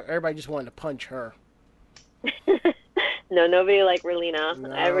Peacecraft, everybody just wanted to punch her. No, nobody like Relina.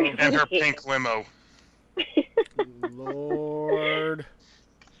 No. Everybody And her hates pink limo. Lord.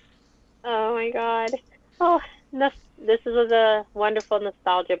 Oh my god. Oh, this was a wonderful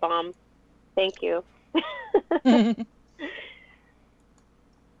nostalgia bomb. Thank you.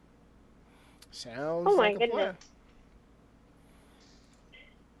 Sounds Oh my like a goodness. plan.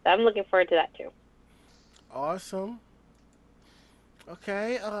 I'm looking forward to that too. Awesome.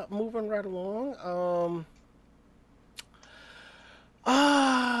 Okay, moving right along.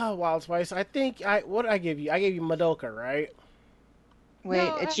 Wild Spice. I think what did I give you? I gave you Madoka, right? Wait,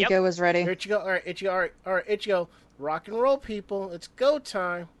 No, Ichigo was ready. Here you go. All right, Ichigo. All right, Ichigo. Rock and roll, people. It's go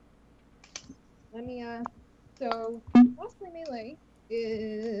time. Let me, so, Cosplay Melee,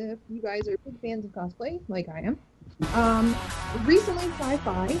 if you guys are big fans of cosplay, like I am, recently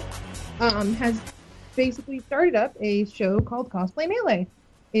Sci-Fi, has basically started up a show called Cosplay Melee.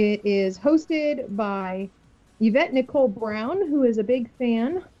 It is hosted by Yvette Nicole Brown, who is a big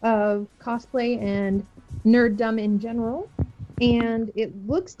fan of cosplay and nerddom in general, and it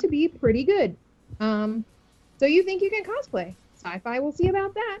looks to be pretty good. So you think you can cosplay? Sci-Fi will see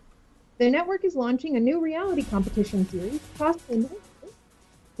about that. The network is launching a new reality competition series, Cosplay Melee,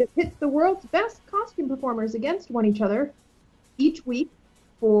 that pits the world's best costume performers against each other each week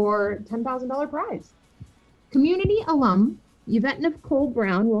for $10,000 prize. Community alum Yvette Nicole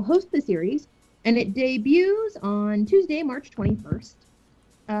Brown will host the series, and it debuts on Tuesday, March 21st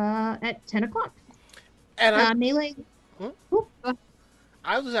at 10 o'clock. And Melee. Hmm? Oh,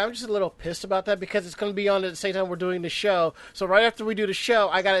 I'm just a little pissed about that because it's going to be on at the same time we're doing the show. So right after we do the show,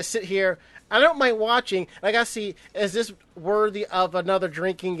 I got to sit here. I don't mind watching. I got to see, is this worthy of another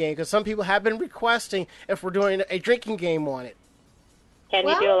drinking game? Because some people have been requesting if we're doing a drinking game on it. Can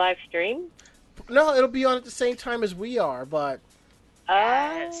Well- you do a live stream? No, it'll be on at the same time as we are, but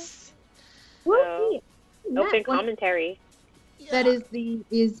Yes. we'll So, see. Open That one- commentary. That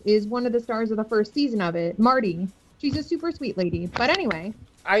is one of the stars of the first season of it, Marty. She's a super sweet lady. But anyway.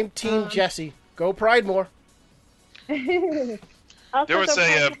 I'm Team Jesse. Go Pride more. Also, There was so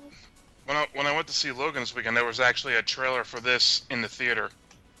a fun- when I went to see Logan this weekend, there was actually a trailer for this in the theater,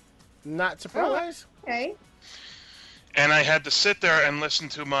 Not surprised. Okay. and I had to sit there and listen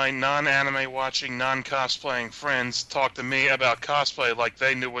to my non-anime watching, non-cosplaying friends talk to me about cosplay like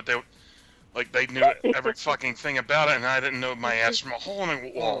they knew every fucking thing about it, and I didn't know my ass from a hole in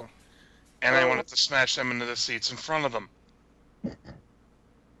the wall, and I wanted to smash them into the seats in front of them.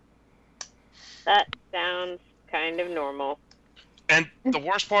 that sounds kind of normal. And the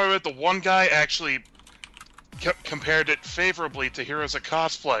worst part of it, the one guy actually compared it favorably to Heroes of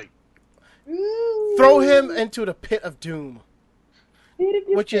Cosplay. Ooh. Throw him into the pit of doom, Bit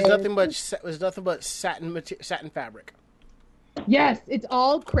of which is your nothing but satin fabric. Yes, it's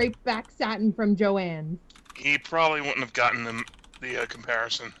all crepe back satin from Joanne's. He probably wouldn't have gotten the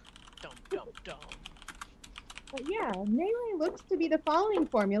comparison. Dum dum dum. But yeah, Melee looks to be the following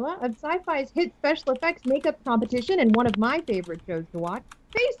formula of Sci-Fi's hit special effects makeup competition and one of my favorite shows to watch,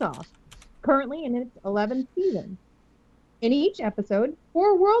 Face Off, currently in its 11th season. In each episode,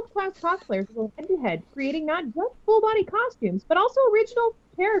 4 world-class cosplayers go head-to-head, creating not just full-body costumes, but also original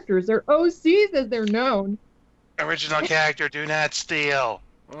characters, or OCs as they're known. Original character, do not steal.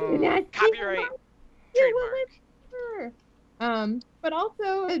 And that's Copyright. You will live forever. But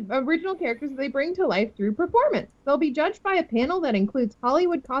also original characters that they bring to life through performance. They'll be judged by a panel that includes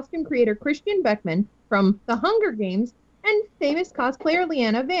Hollywood costume creator Christian Beckman from The Hunger Games and famous cosplayer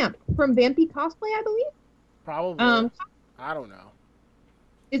Leanna Vamp from Vampy Cosplay, I believe. Probably. I don't know.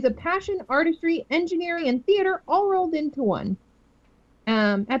 Is a passion, artistry, engineering, and theater all rolled into one.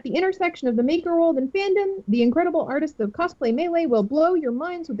 At the intersection of the maker world and fandom, the incredible artists of Cosplay Melee will blow your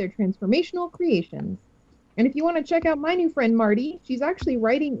minds with their transformational creations. And if you want to check out my new friend Marty, she's actually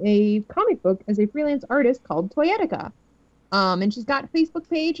writing a comic book as a freelance artist called Toyetica. And she's got a Facebook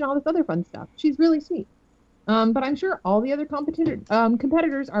page and all this other fun stuff. She's really sweet. But I'm sure all the other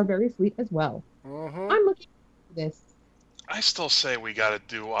competitors are very sweet as well. I'm looking forward to this. I still say we got to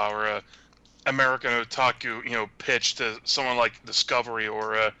do our American Otaku, pitch to someone like Discovery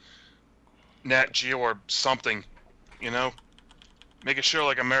or Nat Geo or something, Make a show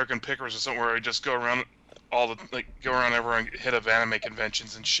like American Pickers or something where we just go around every hit of anime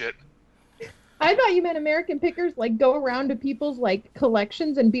conventions and shit. I thought you meant American Pickers, like go around to people's like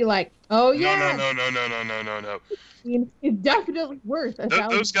collections and be like, oh yeah. No. It's definitely worth a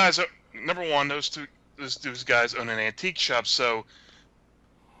thousand. Those guys are, number one, those guys own an antique shop, so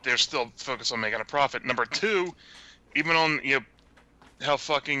they're still focused on making a profit. Number two, even on how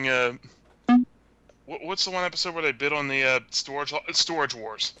fucking what's the one episode where they bid on the storage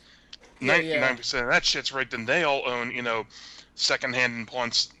wars? 99% of that shit's right. Then they all own secondhand and pawn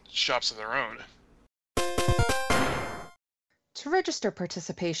shops of their own. To register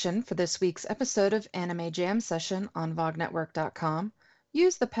participation for this week's episode of Anime Jam Session on VogNetwork.com,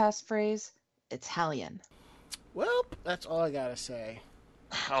 use the passphrase Italian. Well, that's all I gotta say.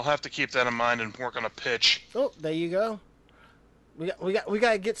 I'll have to keep that in mind and work on a pitch. Oh, there you go. We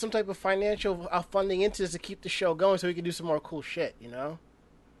gotta get some type of financial funding into this to keep the show going, so we can do some more cool shit.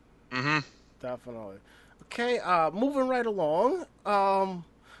 Definitely. Okay. Moving right along.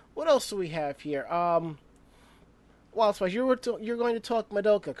 What else do we have here? Wild Spice, you're going to talk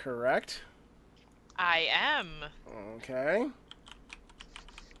Madoka, correct? I am. Okay.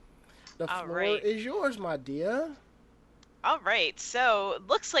 The floor is yours, my dear. All right, so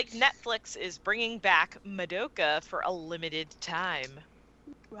looks like Netflix is bringing back Madoka for a limited time.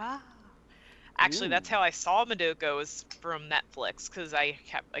 Wow. Actually, that's how I saw Madoka, was from Netflix, because I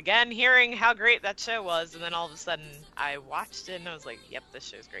kept, again, hearing how great that show was, and then all of a sudden I watched it and I was like, yep, this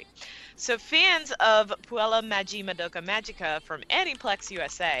show's great. So fans of Puella Magi Madoka Magica from Aniplex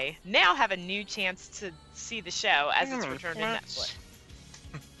USA now have a new chance to see the show as it's returned to Netflix.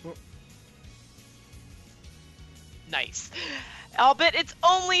 Nice. But it's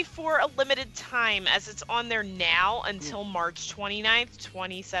only for a limited time, as it's on there now until March 29th,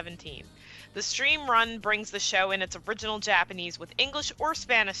 2017. The stream run brings the show in its original Japanese with English or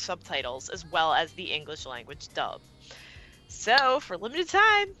Spanish subtitles, as well as the English language dub. So, for limited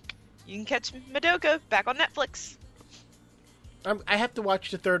time, you can catch Madoka back on Netflix. I have to watch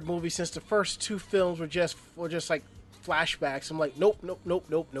the third movie since the first two films were just like flashbacks. I'm like, nope.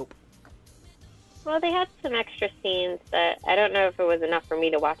 Well, they had some extra scenes, but I don't know if it was enough for me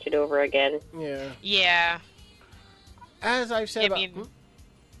to watch it over again. Yeah. As I've said,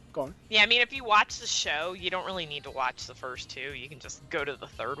 go on. Yeah, I mean, if you watch the show, you don't really need to watch the first two. You can just go to the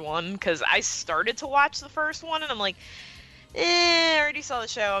third one, because I started to watch the first one, and I'm like, I already saw the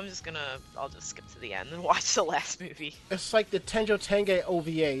show. I'll just skip to the end and watch the last movie. It's like the Tenjo Tenge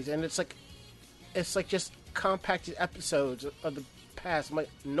OVAs, and it's like just compacted episodes of the past. I'm like,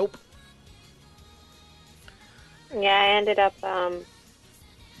 nope. Yeah, I ended up,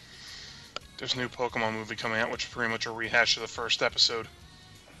 There's a new Pokemon movie coming out, which is pretty much a rehash of the first episode.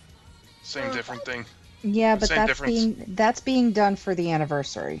 Same different thing. Yeah, but Same that's being done for the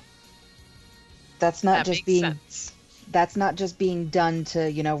anniversary. That's not just being sense. That's not just being done to,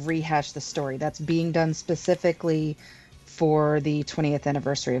 rehash the story. That's being done specifically for the 20th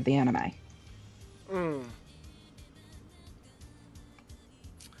anniversary of the anime.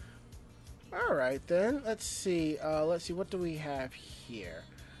 All right, then. Let's see. What do we have here?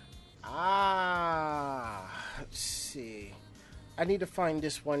 Let's see. I need to find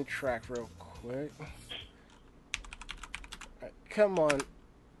this one track real quick. All right, come on,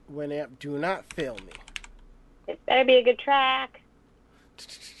 Winamp. Do not fail me. it better be a good track.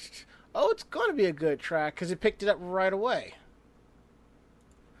 Oh, it's going to be a good track because it picked it up right away.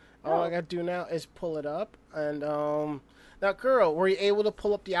 All I got to do now is pull it up. And, now, girl, were you able to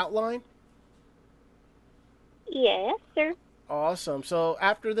pull up the outline? Yes, sir. Awesome. So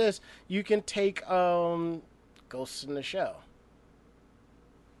after this, you can take Ghosts in the Shell.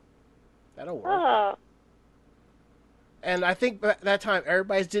 That'll work. Oh, And I think that time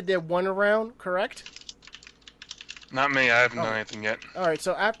everybody's did their one round, correct? Not me. I haven't done anything yet. All right.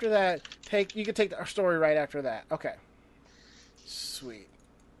 So after that, you can take our story right after that. Okay. Sweet.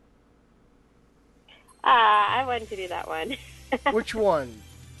 I wanted to do that one. Which one?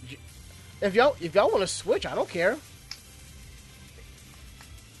 If y'all want to switch, I don't care.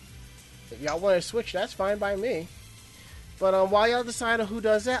 If y'all want to switch, that's fine by me. But while y'all decide on who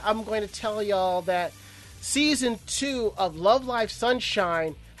does that, I'm going to tell y'all that Season 2 of Love Live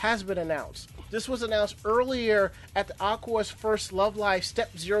Sunshine has been announced. This was announced earlier at the Aqua's first Love Live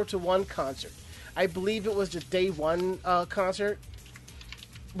Step 0 to 1 concert. I believe it was the Day 1 concert,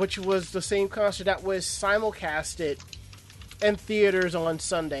 which was the same concert that was simulcasted in theaters on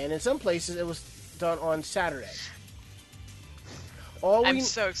Sunday, and in some places it was done on Saturday. I'm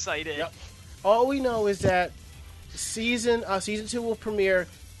so excited. Yep. All we know is that season 2 will premiere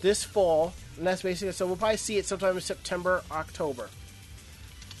this fall, and that's basically, so we'll probably see it sometime in September, October.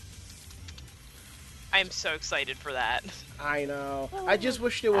 I'm so excited for that. I know. I just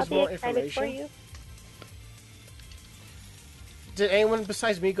wish there was I'll be more excited for information. you. Did anyone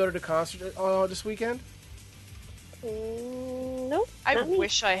besides me go to the concert this weekend? Nope. I not me.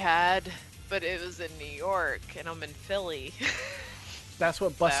 wish I had, but it was in New York, and I'm in Philly. That's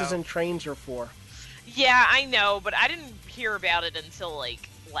what buses No. and trains are for. Yeah, I know, but I didn't hear about it until, like,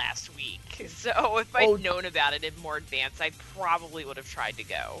 last week. So if I'd Oh. known about it in more advance, I probably would have tried to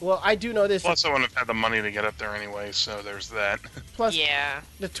go. Well, I do know this. Plus, I wouldn't have had the money to get up there anyway, so there's that. Plus, Yeah.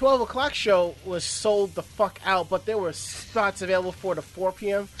 the 12 o'clock show was sold the fuck out, but there were spots available for the 4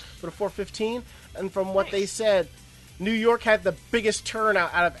 p.m., for the 4:15, and from what they said, New York had the biggest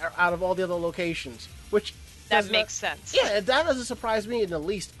turnout out of all the other locations, which That does not- makes sense. Yeah, that doesn't surprise me in the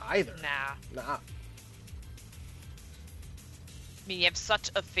least either. Nah. Nah. I mean, you have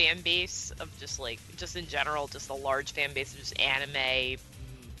such a fan base of just in general, just a large fan base of just anime,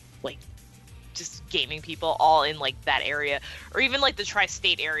 like, just gaming people all in, like, that area. Or even, like, the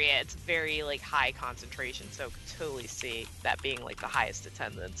tri-state area, it's very, like, high concentration, so I could totally see that being, like, the highest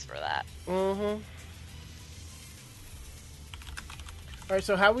attendance for that. Mm-hmm. Alright,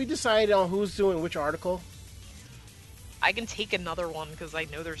 so how we decided on who's doing which article? I can take another one, because I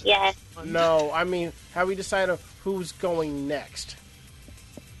know there's Yes. one. No, I mean, how we decide on who's going next.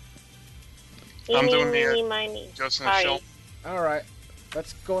 I'm Eeny, doing the, meeny, miny. Ghost in the Sorry. Shell. Alright,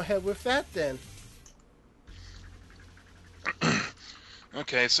 let's go ahead with that then.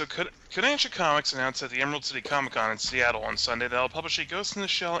 Okay, so Kodansha Comics announced at the Emerald City Comic Con in Seattle on Sunday that it'll publish a Ghost in the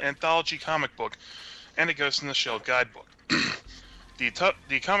Shell anthology comic book and a Ghost in the Shell guidebook.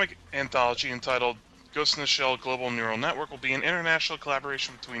 The comic anthology entitled Ghost in the Shell Global Neural Network will be an international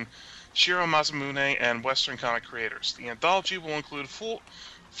collaboration between Shiro Mazumune and Western comic creators. The anthology will include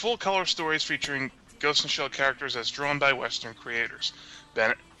full color stories featuring Ghost in the Shell characters as drawn by Western creators.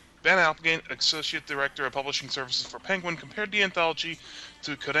 Ben Applegate, Associate Director of Publishing Services for Penguin, compared the anthology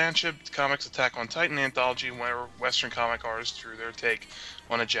to Kodansha Comics' Attack on Titan anthology, where Western comic artists drew their take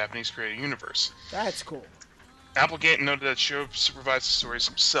on a Japanese created universe. That's cool. Applegate noted that Shiro supervised the stories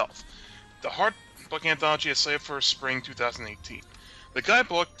himself. The hardbook anthology is slated for spring 2018. The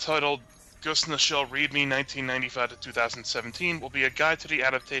guidebook, titled Ghost in the Shell Read Me 1995 to 2017, will be a guide to the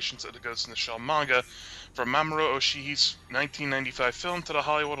adaptations of the Ghost in the Shell manga, from Mamoru Oshii's 1995 film to the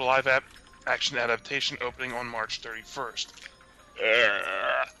Hollywood live-action adaptation opening on March 31st.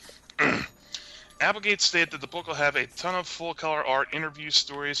 Applegate stated that the book will have a ton of full-color art, interviews,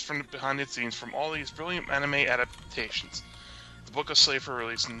 stories from behind the scenes from all these brilliant anime adaptations. The book is slated for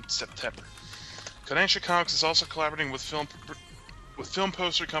release in September. Kodansha Comics is also collaborating with film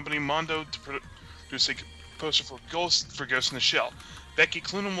poster company Mondo to produce a poster for Ghost in the Shell. Becky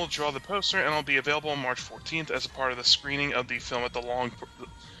Cloonan will draw the poster and will be available on March 14th as a part of the screening of the film at the Long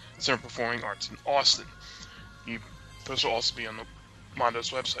Center of Performing Arts in Austin. The poster will also be on the Mondo's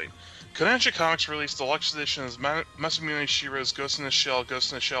website. Kodansha Comics released the deluxe edition of Masamune Shiro's Ghost in the Shell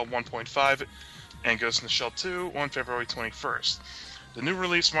 1.5, and Ghost in the Shell 2 on February 21st. The new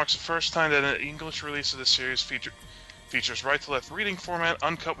release marks the first time that an English release of the series features right-to-left reading format,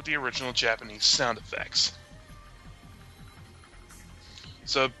 uncut with the original Japanese sound effects.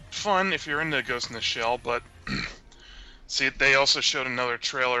 So, fun if you're into Ghost in the Shell, but see, they also showed another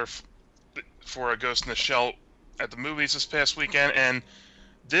trailer for a Ghost in the Shell at the movies this past weekend, and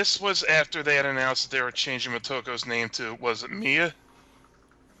this was after they had announced that they were changing Motoko's name to, was it Mia?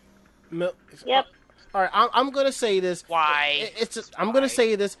 Yep. All right, I'm going to say this. Why? I'm going to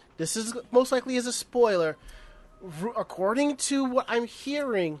say this. This is most likely is a spoiler. According to what I'm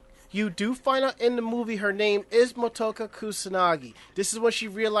hearing, you do find out in the movie her name is Motoko Kusanagi. This is when she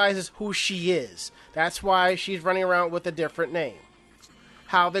realizes who she is. That's why she's running around with a different name.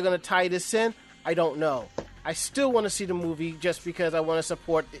 How they're going to tie this in, I don't know. I still want to see the movie just because I want to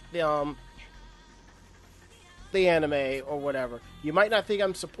support the anime or whatever. You might not think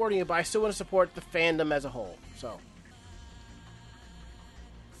I'm supporting it, but I still want to support the fandom as a whole. So,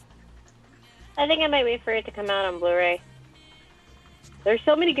 I think I might wait for it to come out on Blu-ray. There's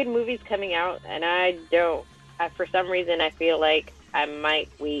so many good movies coming out, and for some reason, I feel like I might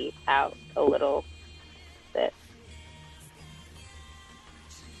weed out a little bit.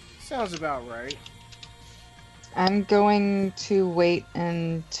 Sounds about right. I'm going to wait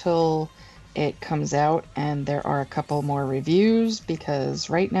until it comes out and there are a couple more reviews because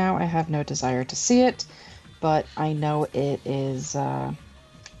right now I have no desire to see it, but I know it is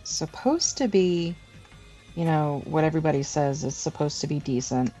supposed to be, what everybody says is supposed to be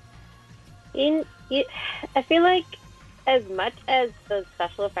decent. I feel like as much as the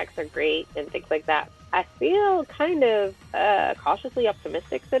special effects are great and things like that, I feel kind of cautiously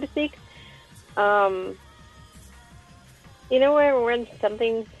optimistic, so to speak. When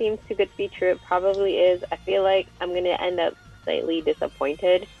something seems too good to be true, it probably is. I feel like I'm going to end up slightly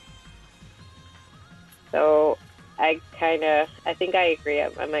disappointed. So I think I agree.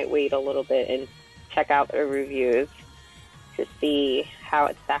 I might wait a little bit and check out the reviews to see how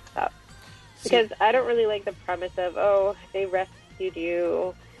it stacks up. Because I don't really like the premise of, they rescued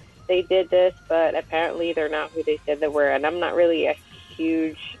you, they did this, but apparently they're not who they said they were. And I'm not really a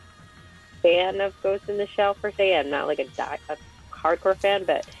huge fan of Ghost in the Shell, per se. I'm not like a hardcore fan,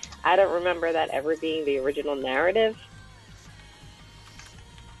 but I don't remember that ever being the original narrative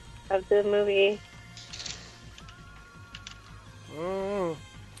of the movie.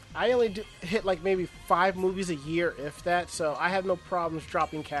 I only hit like maybe 5 movies a year, if that, so I have no problems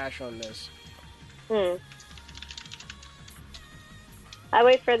dropping cash on this. I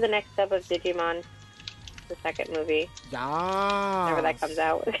wait for the next step of Digimon, the second movie. Yeah. Whenever that comes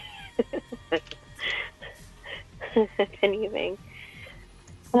out. If anything.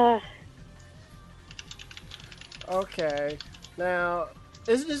 Okay. Now,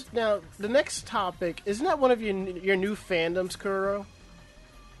 the next topic, isn't that one of your new fandoms, Kuro?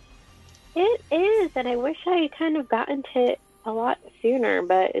 It is, and I wish I kind of got into it a lot sooner,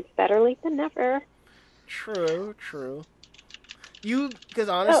 but it's better late than never. True. Because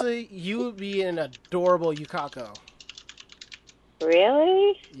honestly, you would be an adorable Yukako.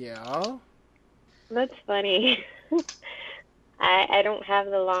 Really? Yeah. That's funny. I don't have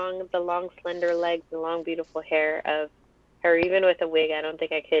the long slender legs, the long beautiful hair of her. Even with a wig, I don't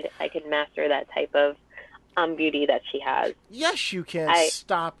think I could master that type of beauty that she has. Yes, you can.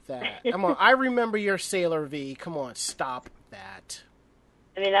 Stop that. Come on, I remember your Sailor V. Come on, stop that.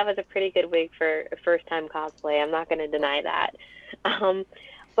 I mean, that was a pretty good wig for a first-time cosplay. I'm not going to deny that.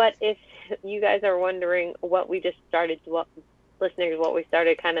 But if you guys are wondering what we just started, what we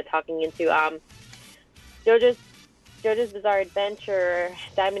started kind of talking into, JoJo's Bizarre Adventure,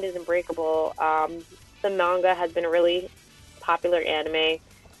 Diamond is Unbreakable. The manga has been a really popular anime.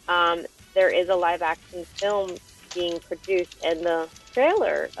 There is a live-action film being produced, and the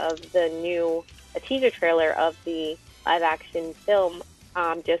trailer of a teaser trailer of the live-action film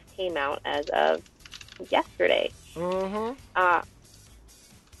just came out as of yesterday. Mm-hmm.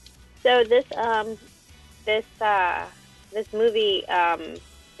 So this movie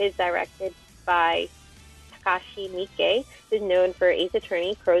is directed by Takashi Miike, who's known for Ace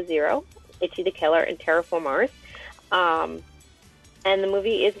Attorney, Crow Zero, Ichi the Killer, and Terraform Mars. And the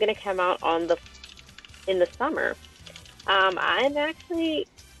movie is going to come out in the summer. I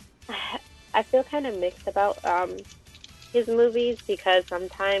feel kind of mixed about his movies because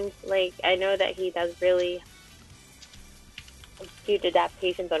sometimes, like, I know that he does really huge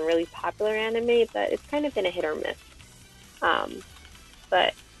adaptations on really popular anime, but it's kind of been a hit or miss.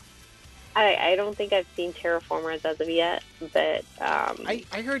 But I don't think I've seen Terraformers as of yet, but I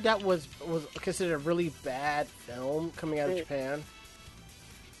heard that was considered a really bad film coming out of Japan.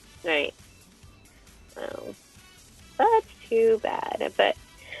 Right. Oh, that's too bad. But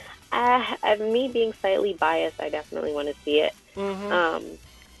me being slightly biased, I definitely want to see it. Mm-hmm.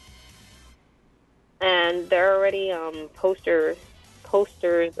 And there are already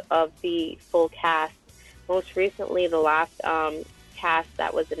posters of the full cast. Most recently, the last cast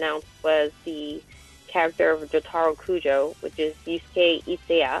that was announced was the character of Jotaro Kujo, which is Yusuke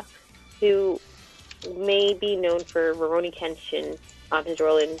Isaya, who may be known for Rurouni Kenshin, his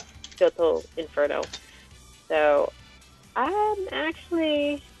role in Kyoto Inferno. So I'm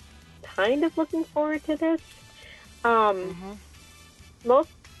actually kind of looking forward to this.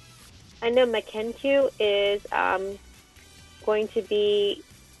 I know Makenkyu is going to be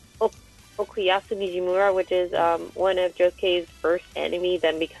Okuyasu Nijimura, which is one of Josuke's first enemy,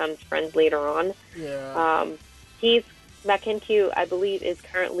 then becomes friends later on. Yeah. Makenkyu, I believe, is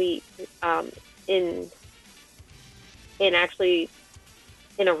currently in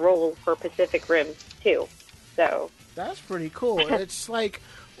a role for Pacific Rim too. So that's pretty cool. It's like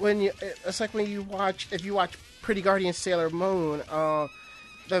when you watch Pretty Guardian Sailor Moon,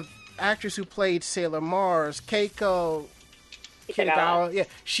 the actress who played Sailor Mars, Keiko Kitagawa, yeah,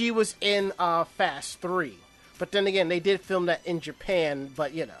 she was in Fast 3. But then again, they did film that in Japan,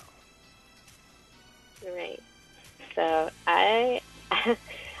 but you know. Right. So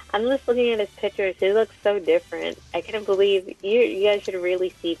I'm just looking at his pictures. He looks so different. I couldn't believe you guys should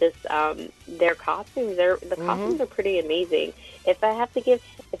really see this. Their costumes. The costumes are pretty amazing. If I have to give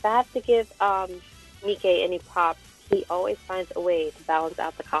Mike any props, he always finds a way to balance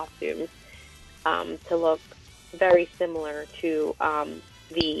out the costumes to look very similar to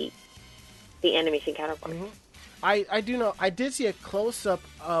the animation counterpart. I do know. I did see a close up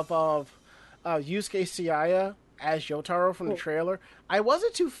of Yusuke Siaya as Jotaro from the trailer. I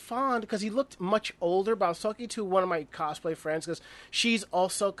wasn't too fond because he looked much older, but I was talking to one of my cosplay friends because she's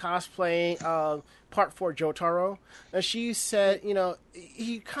also cosplaying Part 4 Jotaro. And she said, you know,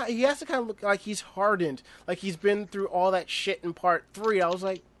 he has to kind of look like he's hardened, like he's been through all that shit in Part 3. I was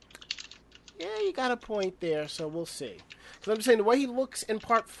like, yeah, you got a point there, so we'll see. Because I'm just saying, the way he looks in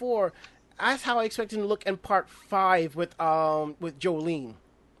Part 4, that's how I expect him to look in Part 5 with Jolene,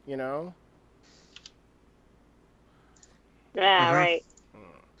 you know? Yeah, right.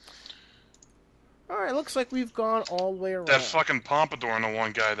 All right, looks like we've gone all the way around. That fucking pompadour on the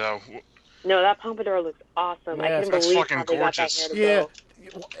one guy, though. No, that pompadour looks awesome. I Yes, couldn't that's believe fucking how they gorgeous. got that hair to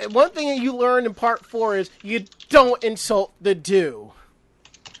Yeah. go. One thing that you learn in Part 4 is you don't insult the do.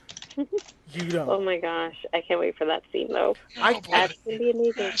 You don't. Oh my gosh, I can't wait for that scene though. I- That's gonna be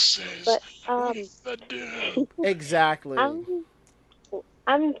amazing. But Exactly.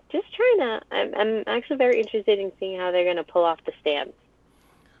 I'm just trying to. I'm actually very interested in seeing how they're gonna pull off the stance.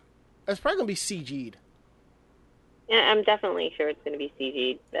 It's probably going to be CG'd. Yeah, I'm definitely sure it's gonna be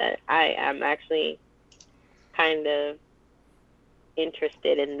CG. But I am actually kind of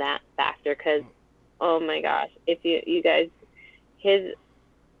interested in that factor because, oh my gosh, if you guys,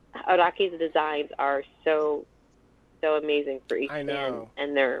 Araki's designs are so amazing for each I know. stand,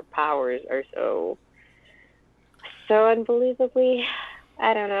 and their powers are so unbelievably.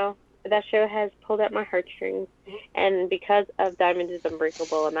 I don't know. That show has pulled at my heartstrings, and because of Diamond is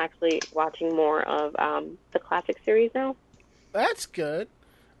Unbreakable, I'm actually watching more of the classic series now. That's good.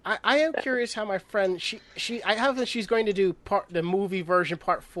 I am curious how my friend I have that she's going to do the movie version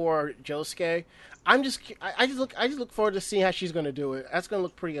Part 4 Josuke. I just look forward to seeing how she's going to do it. That's going to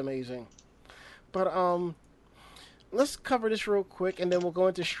look pretty amazing. But let's cover this real quick, and then we'll go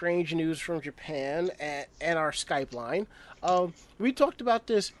into strange news from Japan and our Skype line. We talked about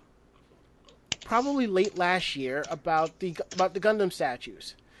this probably late last year about the Gundam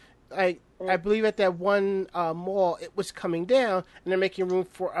statues. I believe at that one mall it was coming down, and they're making room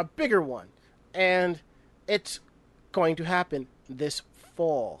for a bigger one, and it's going to happen this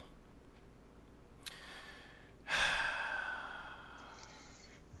fall.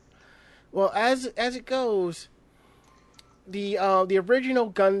 Well, as it goes, the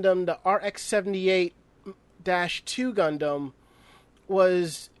original Gundam, the RX-78-2 Gundam,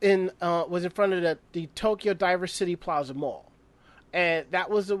 was in front of the Tokyo Diver City Plaza Mall, and that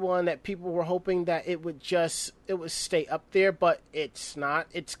was the one that people were hoping that it would stay up there, but it's not.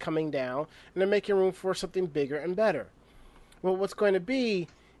 It's coming down, and they're making room for something bigger and better. Well, what's going to be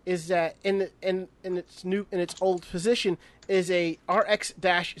is that in its old position is a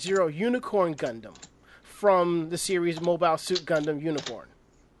RX-0 Unicorn Gundam from the series Mobile Suit Gundam Unicorn.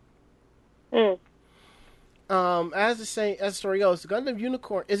 As the story goes, the Gundam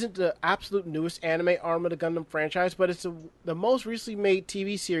Unicorn isn't the absolute newest anime arm of the Gundam franchise, but it's the most recently made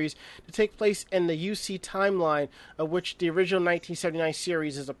TV series to take place in the UC timeline, of which the original 1979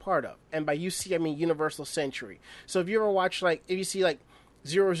 series is a part of. And by UC, I mean Universal Century. So if you ever watch, if you see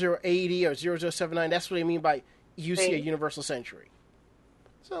 0080 or 0079, that's what I mean by UC, a Universal Century.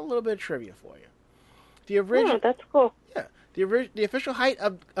 So a little bit of trivia for you. The original, that's cool. Yeah. The official height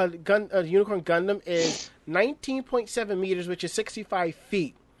of Unicorn Gundam is 19.7 meters, which is 65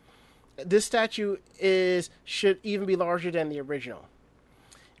 feet. This statue should even be larger than the original.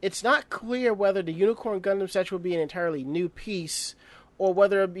 It's not clear whether the Unicorn Gundam statue will be an entirely new piece or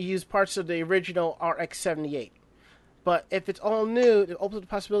whether it will be used parts of the original RX-78. But if it's all new, it opens the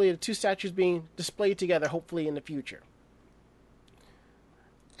possibility of the two statues being displayed together, hopefully in the future.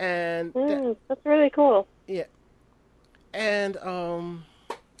 And that's really cool. Yeah. And,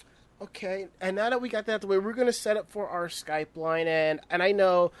 okay, and now that we got that out of the way, we're going to set up for our Skype line, and I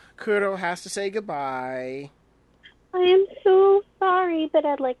know Kuro has to say goodbye. I am so sorry, but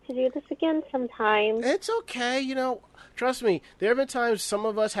I'd like to do this again sometime. It's okay, trust me, there have been times some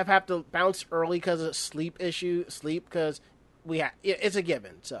of us have had to bounce early because of sleep, because it's a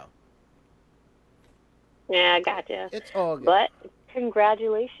given, so. Yeah, I gotcha. It's all good. But,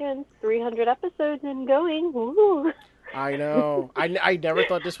 congratulations, 300 episodes and going. Woo. I know. I never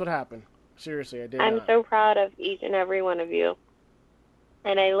thought this would happen. Seriously, I did I'm not. so proud of each and every one of you.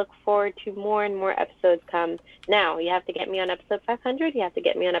 And I look forward to more and more episodes come. Now, you have to get me on episode 500. You have to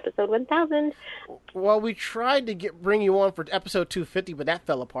get me on episode 1000. Well, we tried to bring you on for episode 250, but that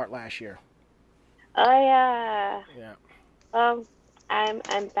fell apart last year. Oh, yeah. Yeah.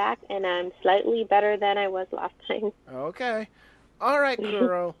 I'm back, and I'm slightly better than I was last time. Okay. All right,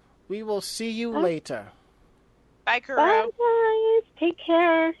 Kuro. We will see you later. Bye, Kuro. Bye, guys. Take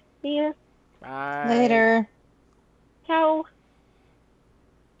care. See ya. Bye. Later. Ciao.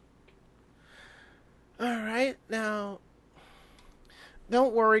 All right, now,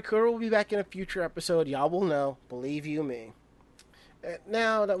 don't worry, Kuro will be back in a future episode. Y'all will know, believe you me.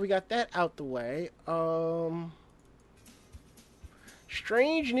 Now that we got that out the way,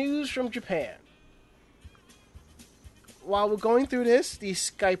 strange news from Japan. While we're going through this, the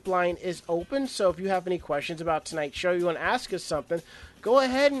Skype line is open, so if you have any questions about tonight's show, you want to ask us something, go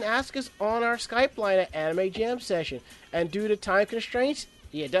ahead and ask us on our Skype line at Anime Jam Session. And due to time constraints,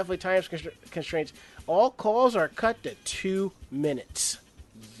 definitely time constraints, all calls are cut to 2 minutes.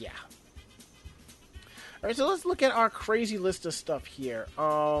 Yeah. Alright, so let's look at our crazy list of stuff here.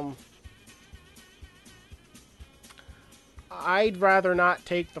 I'd rather not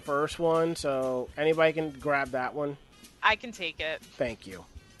take the first one, so anybody can grab that one. I can take it. Thank you.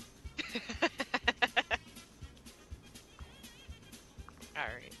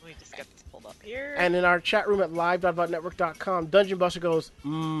 Alright, let me just get this pulled up here. And in our chat room at live.network.com, Dungeon Buster goes,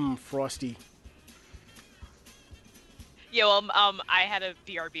 Frosty. Yeah, well, I had a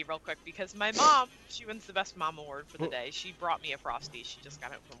BRB real quick because my mom, she wins the best mom award for the day. She brought me a Frosty. She just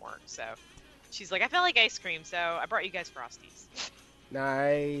got home from work, so she's like, I feel like ice cream, so I brought you guys Frosties.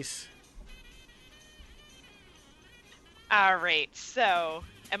 Nice. Alright, so,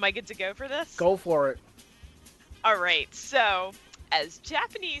 am I good to go for this? Go for it. Alright, so, as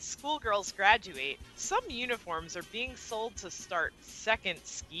Japanese schoolgirls graduate, some uniforms are being sold to start second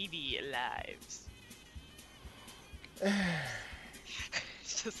skeevy lives.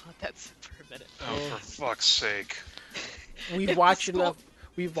 Just let that sit for a minute. Oh, for fuck's sake. We've watched enough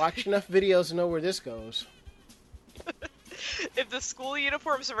videos to know where this goes. If the school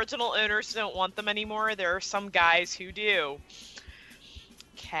uniform's original owners don't want them anymore, there are some guys who do.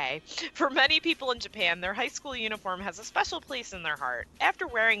 Okay. For many people in Japan, their high school uniform has a special place in their heart. After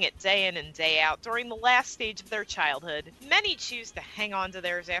wearing it day in and day out during the last stage of their childhood, many choose to hang on to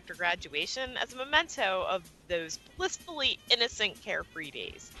theirs after graduation as a memento of those blissfully innocent, carefree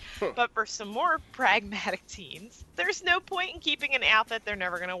days. But for some more pragmatic teens, there's no point in keeping an outfit they're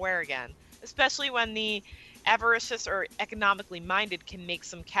never going to wear again, especially when the avaricious or economically minded can make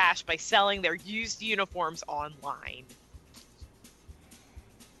some cash by selling their used uniforms online.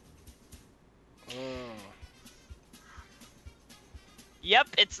 Yep,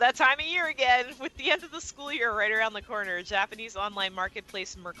 it's that time of year again. With the end of the school year right around the corner, Japanese online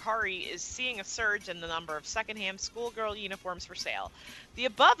marketplace Mercari is seeing a surge in the number of secondhand schoolgirl uniforms for sale. The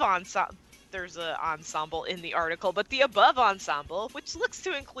above ensemble, there's an ensemble in the article, but the above ensemble, which looks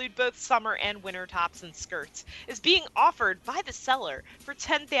to include both summer and winter tops and skirts, is being offered by the seller for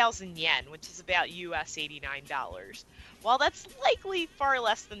 10,000 yen, which is about US $89. While that's likely far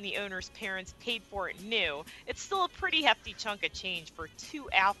less than the owner's parents paid for it new, it's still a pretty hefty chunk of change for two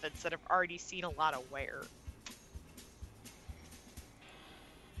outfits that have already seen a lot of wear.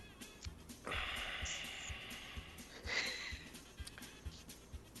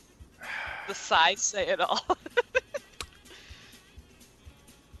 The size say it all.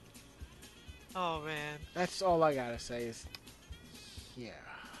 Oh man. That's all I gotta say is, yeah.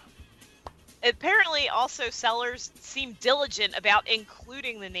 Apparently, also, sellers seem diligent about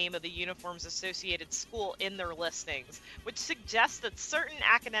including the name of the uniform's associated school in their listings, which suggests that certain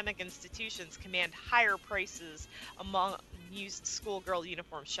academic institutions command higher prices among used schoolgirl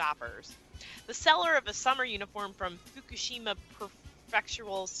uniform shoppers. The seller of a summer uniform from Fukushima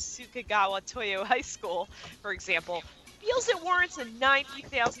Prefectural Sukagawa Toyo High School, for example, feels it warrants a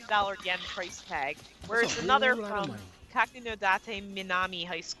 $90,000 yen price tag, whereas another from Kakunodate Minami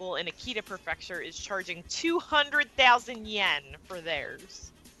High School in Akita Prefecture is charging 200,000 yen for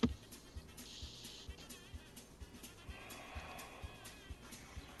theirs.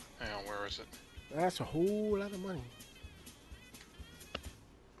 Hang on, where is it? That's a whole lot of money.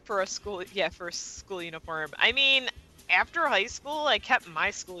 For a school, yeah, for a school uniform. I mean, after high school, I kept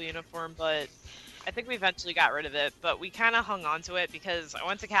my school uniform, but I think we eventually got rid of it. But we kind of hung on to it because I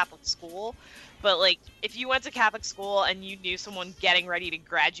went to Catholic school. But, like, if you went to Catholic school and you knew someone getting ready to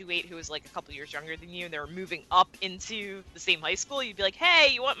graduate who was, like, a couple years younger than you and they were moving up into the same high school, you'd be like,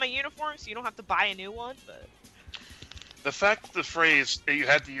 hey, you want my uniform so you don't have to buy a new one? But The fact that the phrase, that you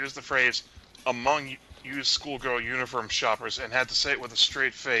had to use the phrase, among used schoolgirl uniform shoppers and had to say it with a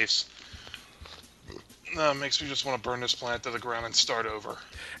straight face. Makes me just want to burn this planet to the ground and start over.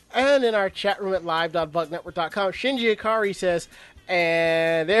 And in our chat room at live.bugnetwork.com, Shinji Ikari says,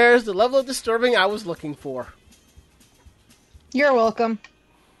 and there's the level of disturbing I was looking for. You're welcome.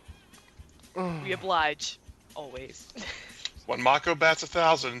 We oblige. Always. When Mako bats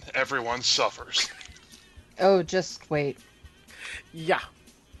 1,000, everyone suffers. Oh, just wait. Yeah.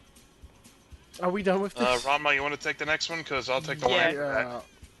 Are we done with this? Ranma, you want to take the next one? Because I'll take the one Yeah. after that.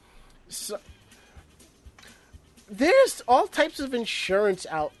 So, there's all types of insurance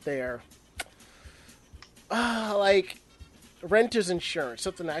out there. Like renter's insurance,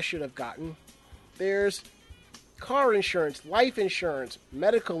 something I should have gotten. There's car insurance, life insurance,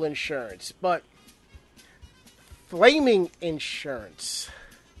 medical insurance, but flaming insurance.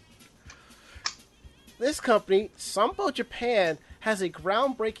 This company, Sampo Japan, has a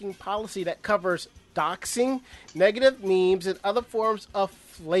groundbreaking policy that covers doxing, negative memes, and other forms of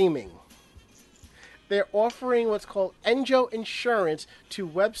flaming. They're offering what's called Enjo insurance to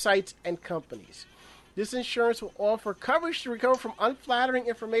websites and companies. This insurance will offer coverage to recover from unflattering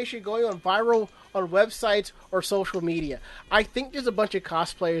information going on viral on websites or social media. I think there's a bunch of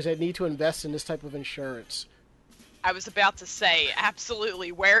cosplayers that need to invest in this type of insurance. I was about to say,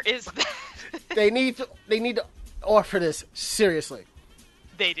 absolutely. Where is that? They need to offer this seriously.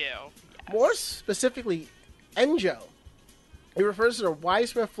 They do. Yes. More specifically, Enjo. It refers to the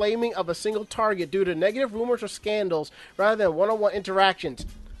widespread flaming of a single target due to negative rumors or scandals rather than one-on-one interactions.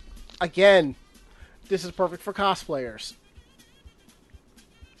 Again, this is perfect for cosplayers.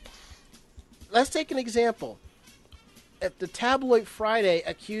 Let's take an example. If the tabloid Friday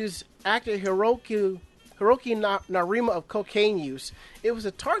accused actor Hiroki Narima of cocaine use, it was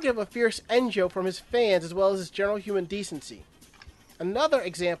a target of a fierce Enjo from his fans as well as his general human decency. Another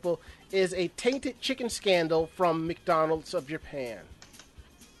example is a tainted chicken scandal from McDonald's of Japan.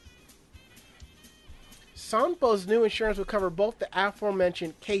 Sampo's new insurance will cover both the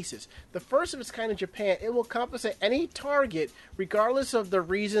aforementioned cases. The first of its kind in Japan, it will compensate any target regardless of the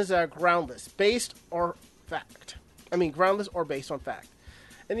reasons that are groundless, based or fact. Groundless or based on fact.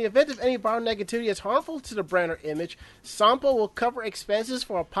 In the event of any viral negativity that's harmful to the brand or image, Sampo will cover expenses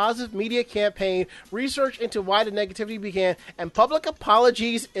for a positive media campaign, research into why the negativity began, and public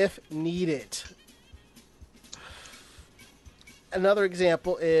apologies if needed. Another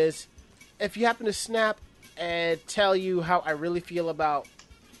example is, if you happen to snap and tell you how I really feel about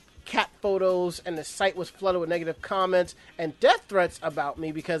cat photos and the site was flooded with negative comments and death threats about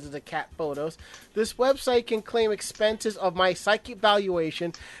me because of the cat photos, this website can claim expenses of my psychic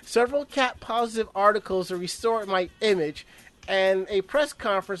evaluation, several cat positive articles to restore my image, and a press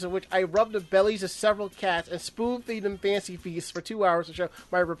conference in which I rubbed the bellies of several cats and spoon feed them fancy feasts for 2 hours to show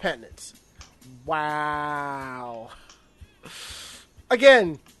my repentance. Wow.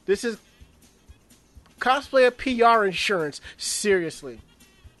 Again, this is cosplayer PR insurance. Seriously.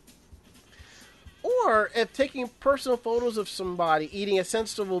 Or if taking personal photos of somebody eating a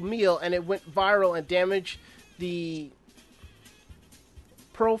sensible meal and it went viral and damaged the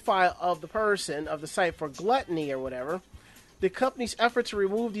profile of the person, of the site for gluttony or whatever, the company's effort to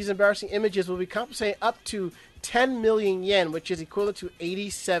remove these embarrassing images will be compensated up to 10 million yen, which is equivalent to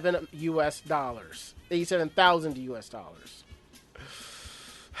 $87 US, $87,000 US dollars.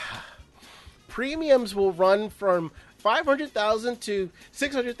 Premiums will run from 500,000 to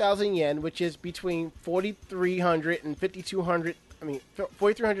 600,000 yen, which is between $4,300 and $5,200.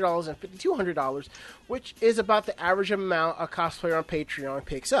 $4,300 and $5,200, which is about the average amount a cosplayer on Patreon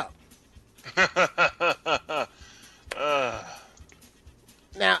picks up.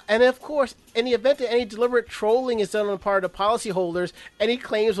 Now, and of course, in the event that any deliberate trolling is done on the part of the policyholders, any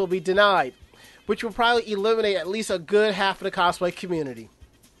claims will be denied, which will probably eliminate at least a good half of the cosplay community.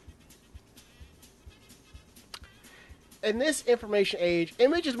 In this information age,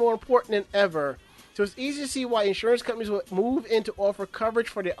 image is more important than ever, so it's easy to see why insurance companies will move in to offer coverage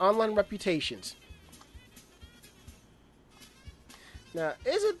for their online reputations. Now,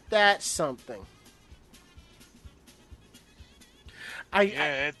 isn't that something?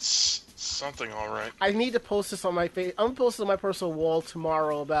 It's something, all right. I need to post this on my face. I'm going to post it on my personal wall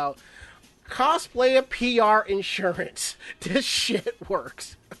tomorrow about cosplayer PR insurance. This shit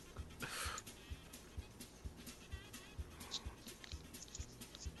works.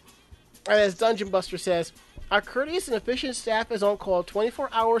 And as Dungeon Buster says, our courteous and efficient staff is on call 24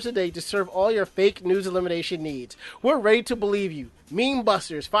 hours a day to serve all your fake news elimination needs. We're ready to believe you. Meme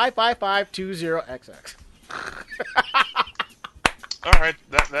Busters 55520XX. All right,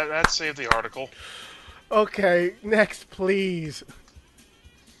 that saved the article. Okay, next, please.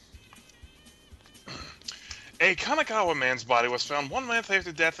 A Kanagawa man's body was found 1 month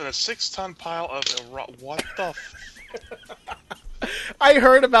after death in a 6-ton pile of what the I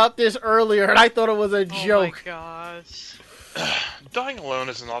heard about this earlier, and I thought it was a Oh joke. my gosh. Dying alone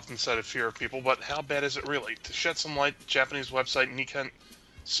is an often cited fear of people, but how bad is it really? To shed some light, Japanese website Nikken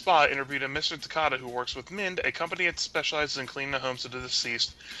Spa interviewed a Mr. Takada who works with Mind, a company that specializes in cleaning the homes of the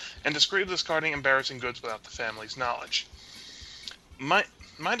deceased and discreetly discarding embarrassing goods without the family's knowledge. Mind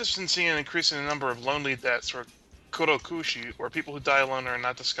has been seeing an increasing number of lonely deaths, or kurokushi, where people who die alone are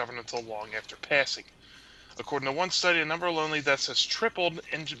not discovered until long after passing. According to one study, the number of lonely deaths has tripled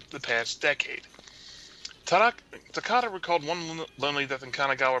in the past decade. Takada recalled one lonely death in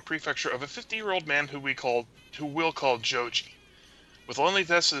Kanagawa Prefecture of a 50-year-old man who we'll call Joji. With lonely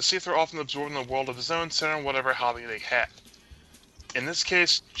deaths, the deceased are often absorbed in a world of his own, centered on whatever hobby they had. In this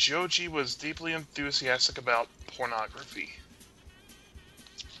case, Joji was deeply enthusiastic about pornography.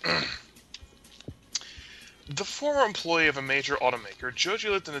 The former employee of a major automaker, Joji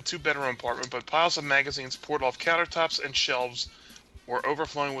lived in a 2-bedroom apartment, but piles of magazines poured off countertops and shelves were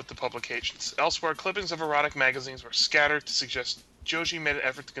overflowing with the publications. Elsewhere, clippings of erotic magazines were scattered to suggest Joji made an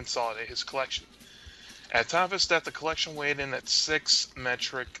effort to consolidate his collection. At the time of his death, the collection weighed in at 6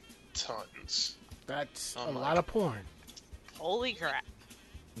 metric tons. That's Oh a my lot of porn. Holy crap.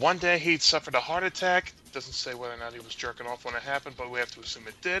 One day, he suffered a heart attack. Doesn't say whether or not he was jerking off when it happened, but we have to assume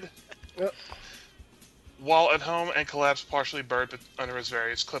it did. Yep. While at home, and collapsed partially buried under his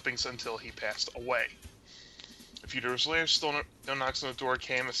various clippings until he passed away. A few years later, still no knocks on the door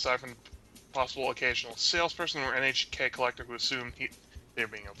came, aside from possible occasional salesperson or NHK collector who assumed they were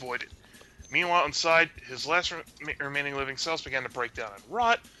being avoided. Meanwhile, inside, his last remaining living cells began to break down and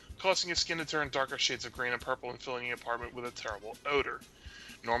rot, causing his skin to turn darker shades of green and purple and filling the apartment with a terrible odor.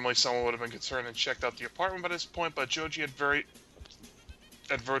 Normally, someone would have been concerned and checked out the apartment by this point, but Joji had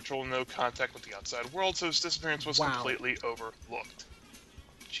virtual no contact with the outside world, so his disappearance was completely overlooked.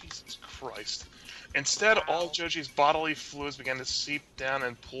 Jesus Christ. Instead, all Joji's bodily fluids began to seep down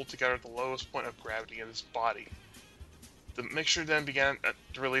and pull together at the lowest point of gravity in his body. The mixture then began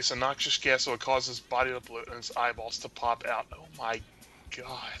to release a noxious gas that would cause his body to bloat and his eyeballs to pop out. Oh my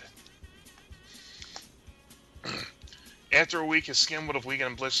god. After a week, his skin would have weakened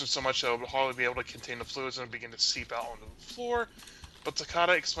and blistered so much that it would hardly be able to contain the fluids and begin to seep out onto the floor. But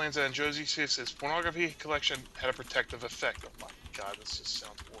Takada explains that in Joji's case, his pornography collection had a protective effect. Oh my god, this just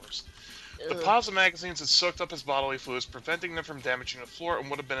sounds worse. The piles of magazines had soaked up his bodily fluids, preventing them from damaging the floor, and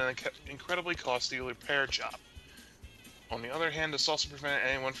would have been an incredibly costly repair job. On the other hand, this also prevented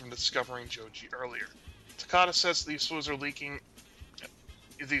anyone from discovering Joji earlier. Takada says these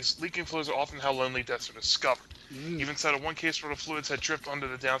leaking fluids are often how lonely deaths are discovered. Even cited one case where the fluids had dripped onto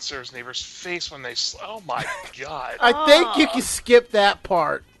the downstairs neighbor's face when they oh my god. I think you can skip that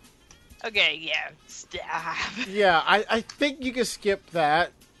part. Okay, yeah. Stop. Yeah, I think you can skip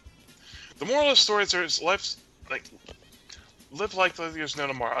that. The moral of the story is live like there's no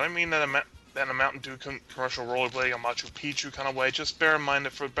tomorrow. I don't mean that in a Mountain Dew commercial rollerblading on Machu Picchu kind of way. Just bear in mind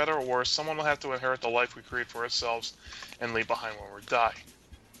that for better or worse, someone will have to inherit the life we create for ourselves and leave behind when we die.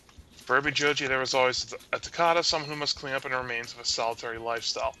 For every Joji, there is always a Takada, someone who must clean up in the remains of a solitary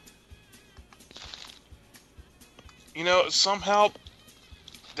lifestyle. You know, somehow,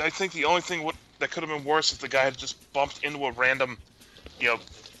 I think the only thing that could have been worse if the guy had just bumped into a random,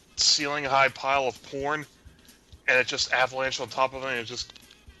 ceiling-high pile of porn, and it just avalanched on top of him, and it just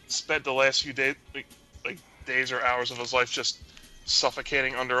spent the last few days, days or hours of his life just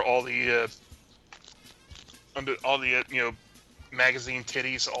suffocating under all the, magazine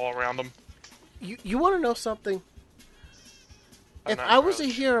titties all around him. You want to know something? I'm If not I was to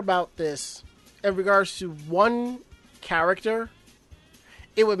really hear about this in regards to one character,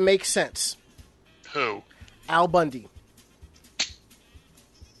 it would make sense. Who? Al Bundy.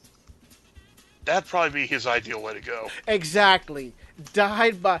 That'd probably be his ideal way to go. Exactly.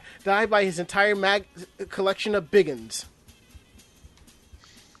 Died by his entire collection of biggins.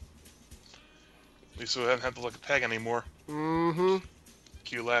 At least we haven't had to look at Peg anymore. Mm-hmm.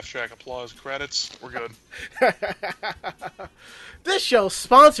 Cue laugh track, applause, credits. We're good. This show's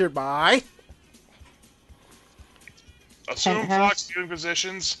sponsored by... Assume Penthouse. Fox viewing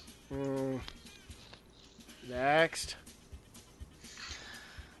positions. Next.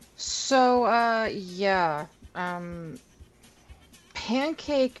 So,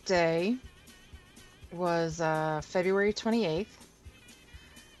 Pancake Day was February 28th.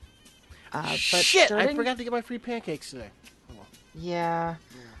 But Shit! I starting- forgot to get my free pancakes today. Yeah.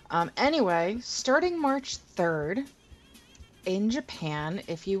 Anyway, starting March 3rd, in Japan,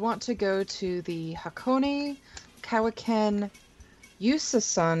 if you want to go to the Hakone Kawaken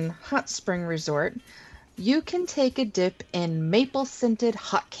Yusasun Hot Spring Resort, you can take a dip in maple-scented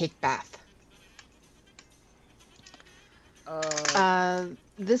hotcake bath.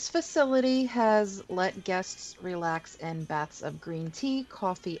 This facility has let guests relax in baths of green tea,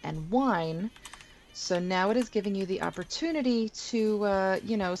 coffee, and wine. So now it is giving you the opportunity to,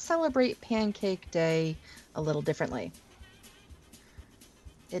 celebrate Pancake Day a little differently.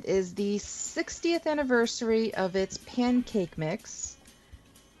 It is the 60th anniversary of its pancake mix.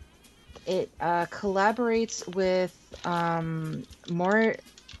 It collaborates with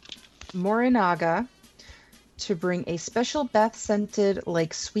Morinaga to bring a special bath-scented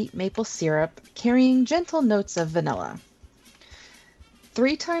like sweet maple syrup, carrying gentle notes of vanilla.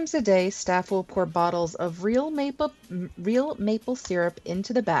 3 times a day, staff will pour bottles of real maple syrup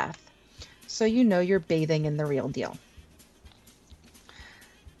into the bath, so you know you're bathing in the real deal.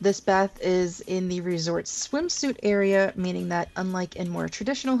 This bath is in the resort's swimsuit area, meaning that unlike in more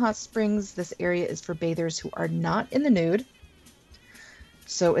traditional hot springs, this area is for bathers who are not in the nude.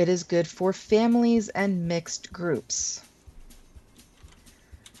 So it is good for families and mixed groups.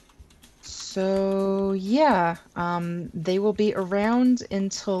 So yeah, they will be around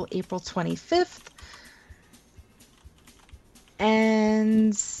until April 25th.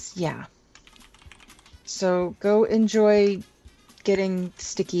 And yeah. So go enjoy getting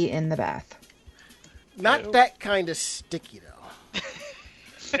sticky in the bath. Not that kind of sticky, though.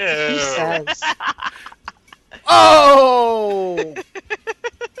 He says. Oh!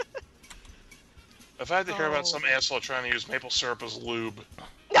 If I had to hear about some asshole trying to use maple syrup as lube.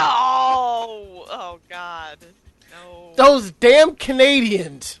 No! Oh, God. No. Those damn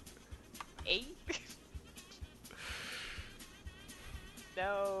Canadians! 8?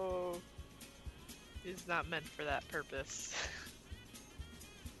 No. It's not meant for that purpose.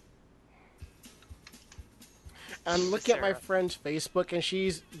 I'm looking at my Syrup. friend's Facebook, and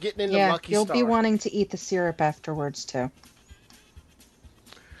she's getting into Yeah, Lucky you'll Star. be wanting to eat the syrup afterwards too.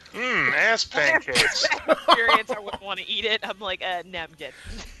 Ass pancakes. Experience, I wouldn't want to eat it. I'm like, nah, I'm good.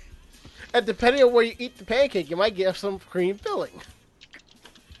 And depending on where you eat the pancake, you might get some cream filling.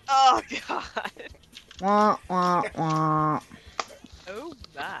 Oh, God. Wah, wah, wah. Oh,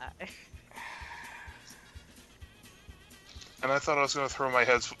 my. And I thought I was going to throw my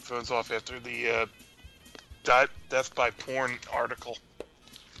headphones off after the death by porn article.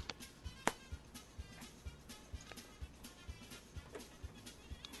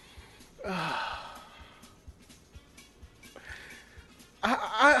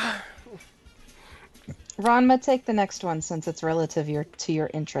 Ranma, take the next one since it's relative to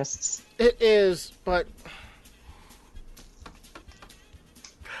your interests. It is, but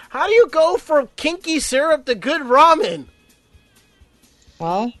how do you go from kinky syrup to good ramen?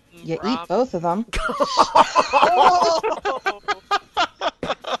 Well, you eat Ramen. both of them.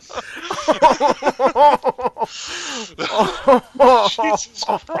 Jesus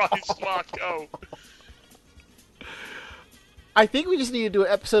Christ, Marco. I think we just need to do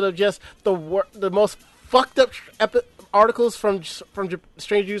an episode of just the most fucked up articles from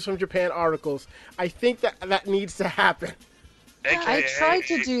Strange News from Japan articles. I think that needs to happen. I tried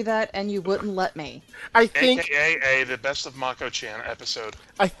to do that and you wouldn't let me. I think AKA the best of Mako-chan episode.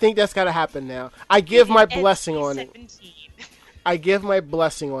 I think that's got to happen now. I give my blessing on it. 17. I give my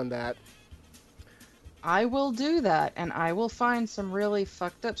blessing on that. I will do that, and I will find some really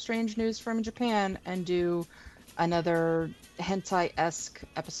fucked up strange news from Japan and do another hentai-esque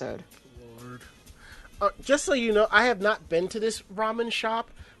episode. Lord. Just so you know, I have not been to this ramen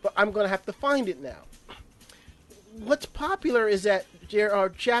shop, but I'm going to have to find it now. What's popular is that there are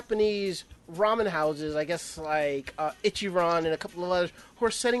Japanese ramen houses, I guess like Ichiran and a couple of others, who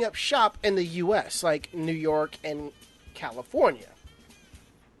are setting up shop in the U.S., like New York and California.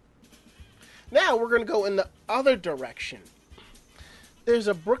 Now we're going to go in the other direction. There's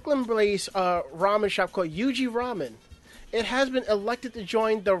a Brooklyn-based ramen shop called Yuji Ramen. It has been elected to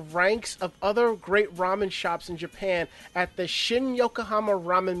join the ranks of other great ramen shops in Japan at the Shin Yokohama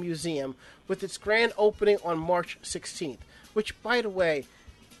Ramen Museum with its grand opening on March 16th. Which, by the way,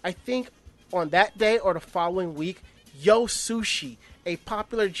 I think on that day or the following week, Yo Sushi, a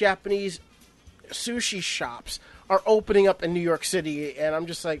popular Japanese sushi shops, are opening up in New York City. And I'm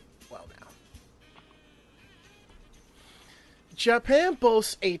just like, well, now. Japan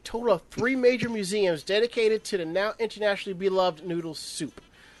boasts a total of 3 major museums dedicated to the now internationally beloved noodle soup.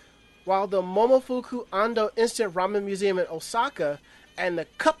 While the Momofuku Ando Instant Ramen Museum in Osaka and the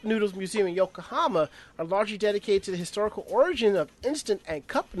Cup Noodles Museum in Yokohama are largely dedicated to the historical origin of instant and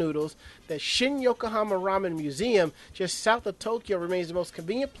cup noodles, the Shin Yokohama Ramen Museum, just south of Tokyo, remains the most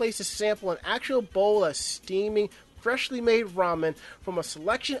convenient place to sample an actual bowl of steaming freshly made ramen from a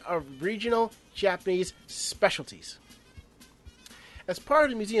selection of regional Japanese specialties. As part of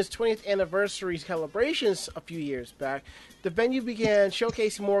the museum's 20th anniversary celebrations a few years back, the venue began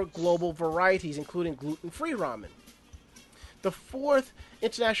showcasing more global varieties, including gluten-free ramen. The fourth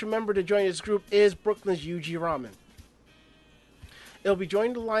international member to join this group is Brooklyn's Yuji Ramen. It'll be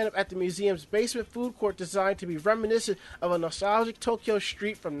joining the lineup at the museum's basement food court designed to be reminiscent of a nostalgic Tokyo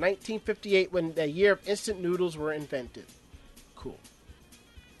street from 1958 when the year of instant noodles were invented. Cool.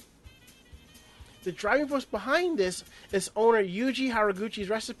 The driving force behind this is owner Yuji Haraguchi's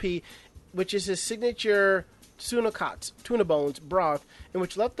recipe, which is his signature tsunakatsu, tuna bones broth, in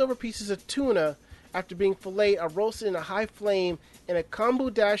which leftover pieces of tuna, after being filleted, are roasted in a high flame in a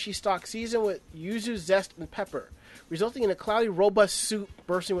kombu dashi stock seasoned with yuzu zest and pepper, resulting in a cloudy, robust soup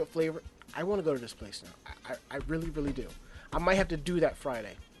bursting with flavor. I want to go to this place now. I really, really do. I might have to do that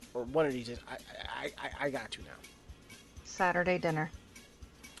Friday, or one of these days. I got to now. Saturday dinner.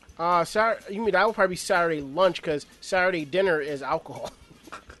 Saturday, you mean that will probably be Saturday lunch because Saturday dinner is alcohol.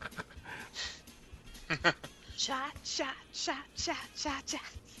 Shot, shot, shot, shot, shot, shot.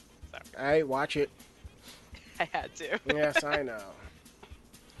 Hey, watch it. I had to. Yes, I know.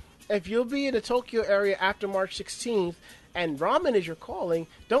 If you'll be in the Tokyo area after March 16th and ramen is your calling,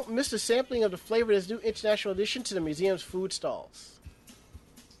 don't miss the sampling of the flavor of this new international addition to the museum's food stalls.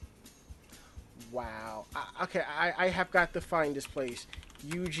 Wow. I have got to find this place.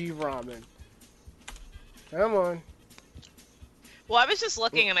 Yuji Ramen. Come on. Well, I was just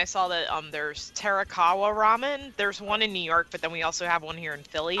looking and I saw that there's Terakawa Ramen. There's one in New York, but then we also have one here in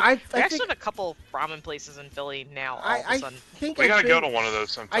Philly. We actually have a couple ramen places in Philly now. All of a sudden. We gotta go to one of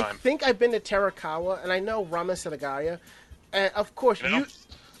those sometime. I think I've been to Terakawa, and I know Ramen Setagaya, and of course,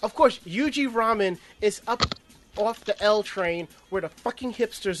 Yuji Ramen is up off the L train where the fucking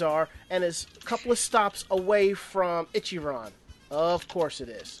hipsters are, and is a couple of stops away from Ichiran. Of course it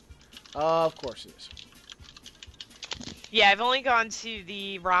is. Of course it is. Yeah, I've only gone to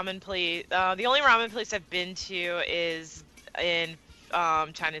the ramen place. The only ramen place I've been to is in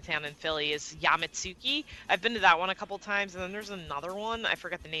Chinatown in Philly, is Yamatsuki. I've been to that one a couple times, and then there's another one, I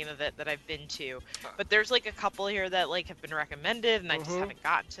forget the name of it, that I've been to. But there's like a couple here that like have been recommended, and I just haven't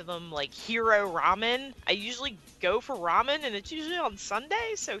gotten to them. Like Hero Ramen. I usually go for ramen, and it's usually on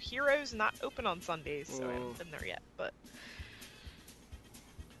Sunday, so Hero's not open on Sundays, so I haven't been there yet. But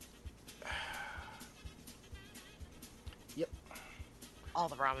all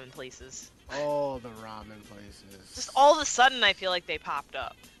the ramen places. All the ramen places. Just all of a sudden, I feel like they popped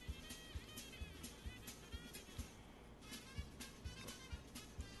up.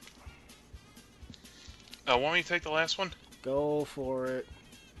 Want me to take the last one? Go for it.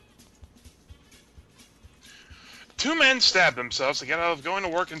 2 men stabbed themselves to get out of going to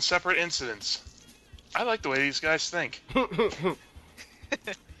work in separate incidents. I like the way these guys think.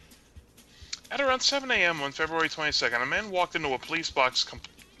 At around 7 a.m. on February 22nd, a man walked into a police box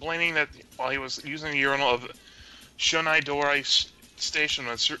complaining that while he was using the urinal of Shonaidori Station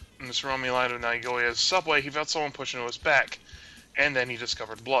on the surrounding line of Nagoya's subway, he felt someone push into his back, and then he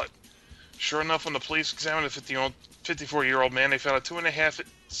discovered blood. Sure enough, when the police examined the 54-year-old man, they found a 2.5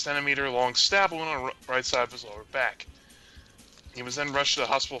 centimeter long stab wound on the right side of his lower back. He was then rushed to the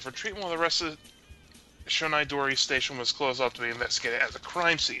hospital for treatment while the rest of the Shonaidori Station was closed off to be investigated as a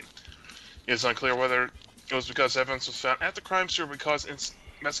crime scene. It is unclear whether it was because evidence was found at the crime scene or because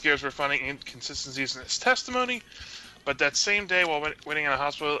investigators were finding inconsistencies in his testimony, but that same day, while waiting in a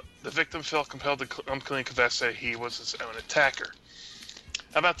hospital, the victim felt compelled to unclean confess that he was his own attacker.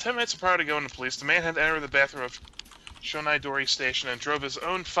 About 10 minutes prior to going to police, the man had entered the bathroom of Shonaidori Station and drove his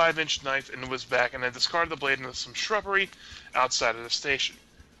own 5-inch knife into his back and then discarded the blade into some shrubbery outside of the station.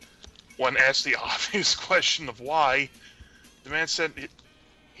 When asked the obvious question of why, the man said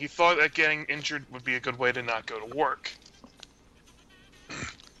he thought that getting injured would be a good way to not go to work.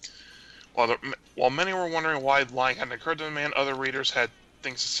 While many were wondering why lying hadn't occurred to the man, other readers had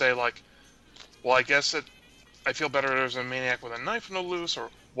things to say like, well, I guess that I feel better there's a maniac with a knife in the loose,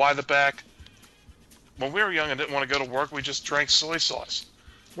 or why the back? When we were young and didn't want to go to work, we just drank soy sauce.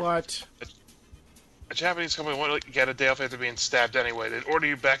 What? A Japanese company wouldn't let you get a day off after being stabbed anyway. They'd order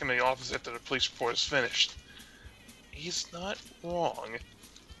you back into the office after the police report is finished. He's not wrong.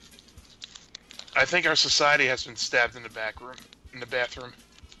 I think our society has been stabbed in the bathroom.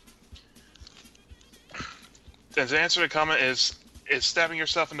 And to answer the comment is stabbing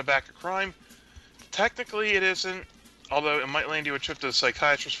yourself in the back a crime? Technically it isn't, although it might land you a trip to the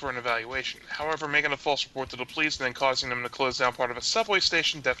psychiatrist for an evaluation. However, making a false report to the police and then causing them to close down part of a subway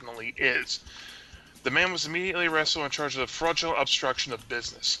station definitely is. The man was immediately arrested and charged with fraudulent obstruction of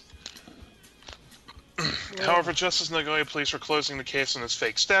business. However, just as Nagoya police were closing the case on this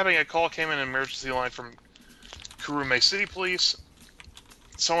fake stabbing, a call came in an emergency line from Kurume City Police.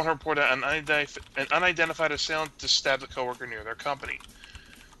 Someone reported an unidentified assailant just stabbed a coworker near their company.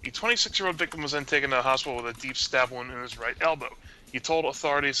 The 26-year-old victim was then taken to the hospital with a deep stab wound in his right elbow. He told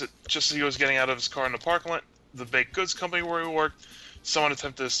authorities that just as he was getting out of his car in the parking lot, the baked goods company where he worked, someone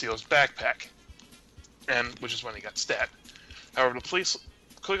attempted to steal his backpack, which is when he got stabbed. However, the police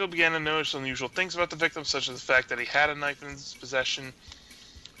quickly began to notice unusual things about the victim, such as the fact that he had a knife in his possession.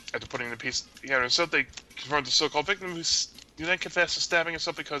 After putting the piece together himself, they confronted the so-called victim, who then confessed to stabbing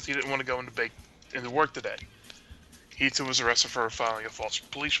himself because he didn't want to go into work today. He too was arrested for filing a false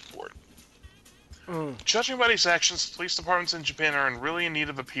police report. Judging by these actions, police departments in Japan are really in need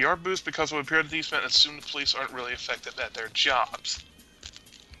of a PR boost because it would appear that these men assume the police aren't really effective at their jobs.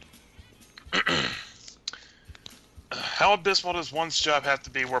 How abysmal does one's job have to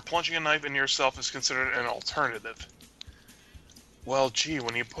be where plunging a knife into yourself is considered an alternative? Well, gee,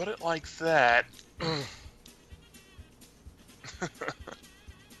 when you put it like that...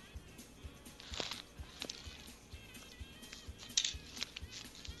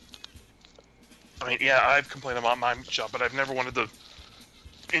 I mean, yeah, I've complained about my job, but I've never wanted to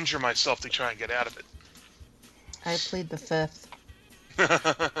injure myself to try and get out of it. I plead the fifth.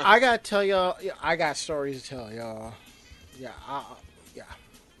 I gotta tell y'all, I got stories to tell y'all. Yeah, yeah.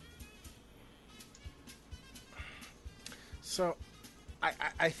 So,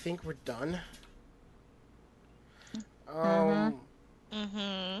 I think we're done. We're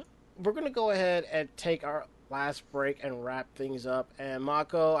gonna go ahead and take our last break and wrap things up. And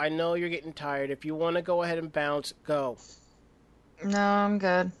Mako, I know you're getting tired. If you want to go ahead and bounce, go. No, I'm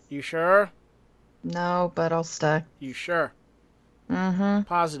good. You sure? No, but I'll stay. You sure? Mm-hmm.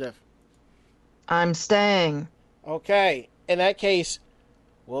 Positive. I'm staying. Okay. In that case,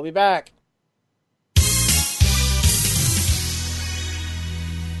 we'll be back.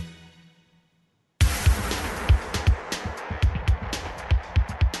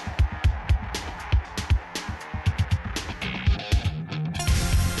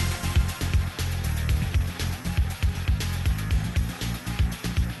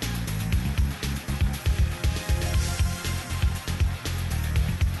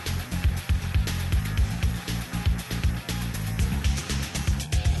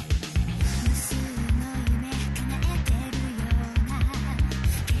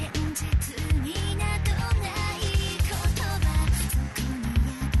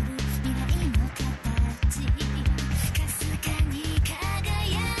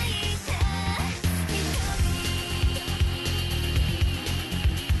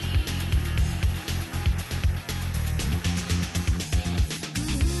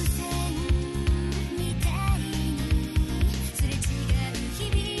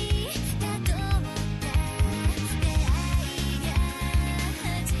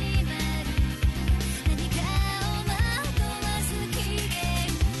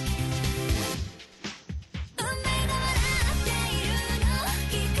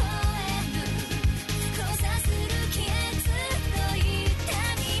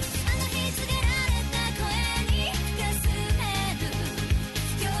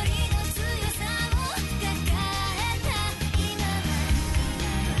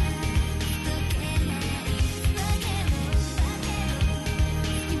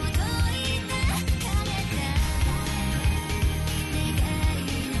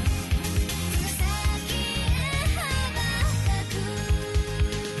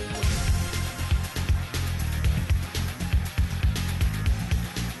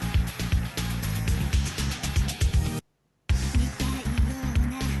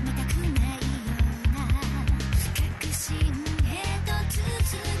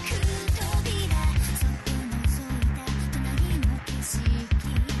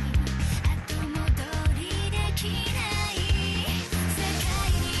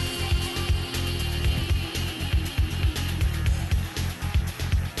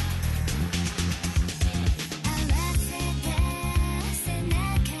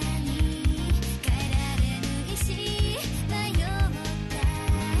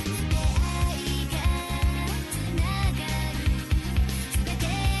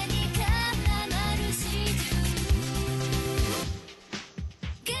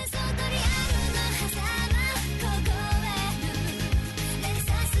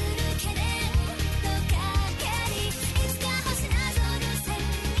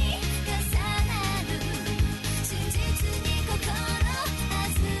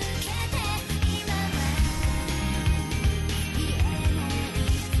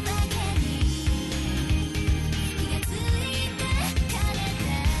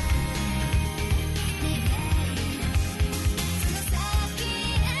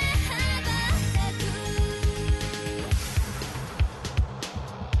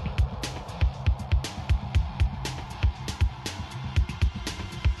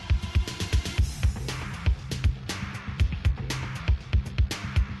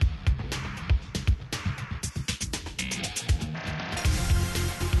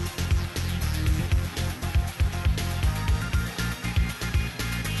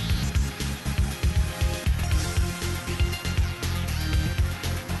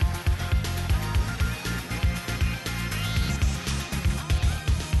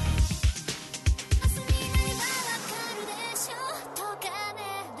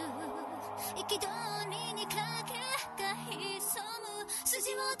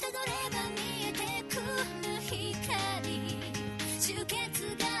 たどれば見えてくる光終結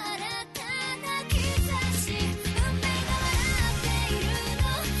が新たな兆し運命が笑っているの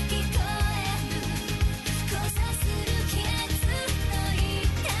聞こえる交差する季節の痛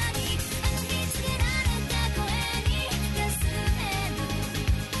みあの日告げられた声にかすめる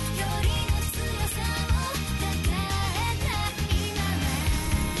よりの強さを抱えた今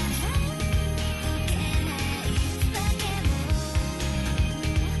は動けないわけも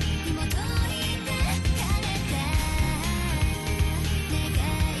紐解いて感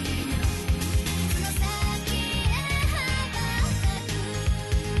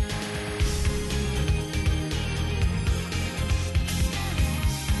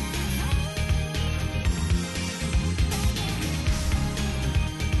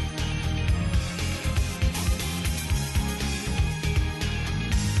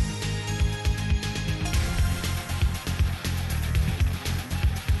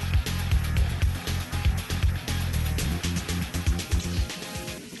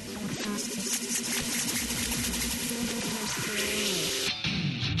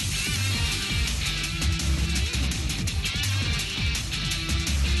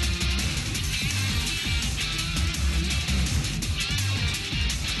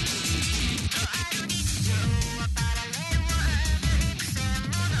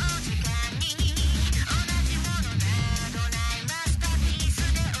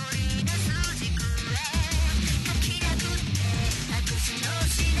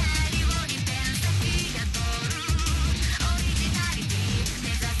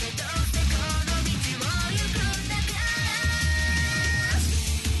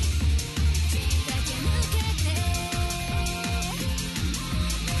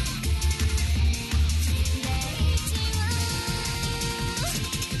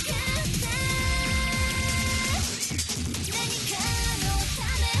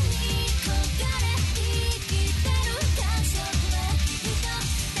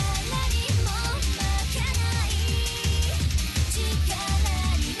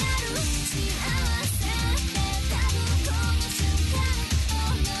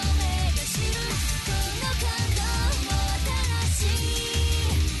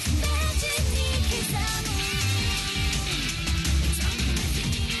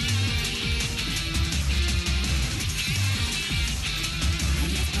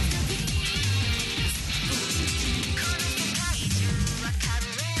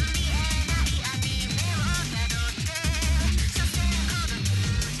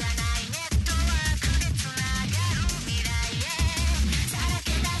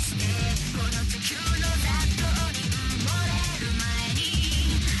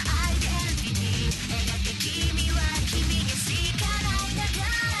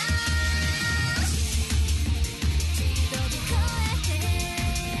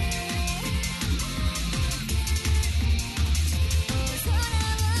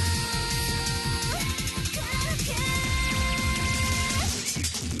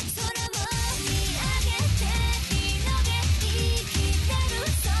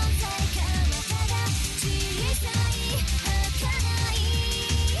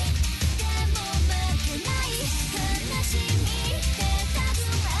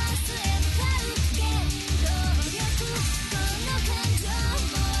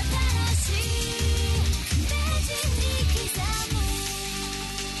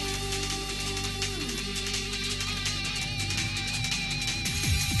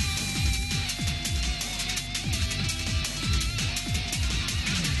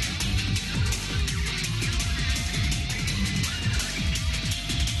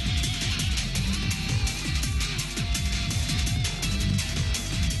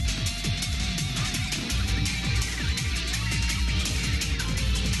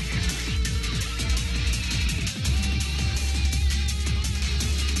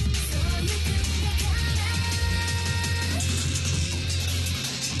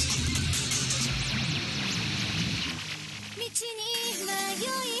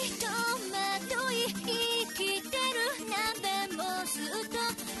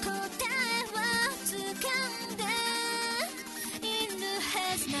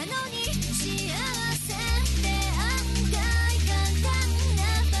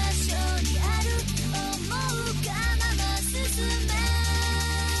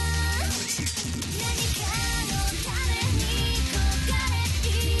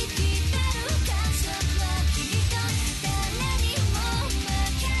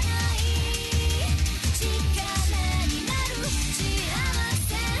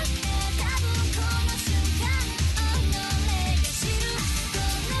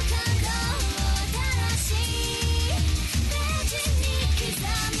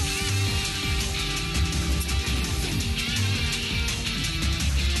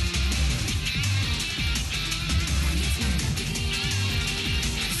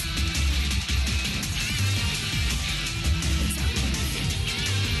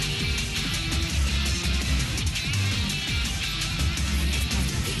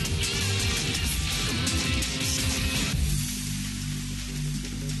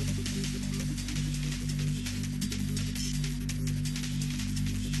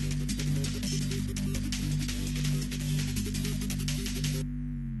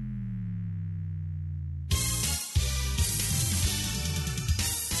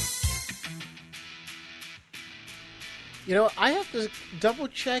You know, I have to double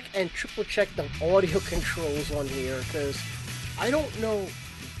check and triple check the audio controls on here because I don't know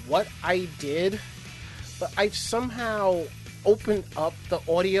what I did, but I've somehow opened up the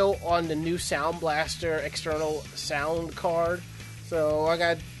audio on the new Sound Blaster external sound card. So I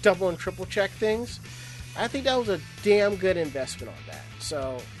got to double and triple check things. I think that was a damn good investment on that.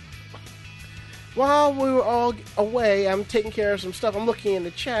 So while we were all away, I'm taking care of some stuff. I'm looking in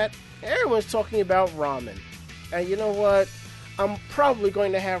the chat. Everyone's talking about ramen. And you know what? I'm probably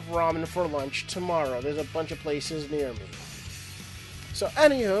going to have ramen for lunch tomorrow. There's a bunch of places near me. So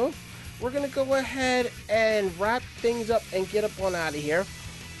anywho, we're going to go ahead and wrap things up and get up on out of here.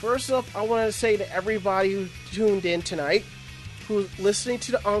 First up, I want to say to everybody who tuned in tonight, who's listening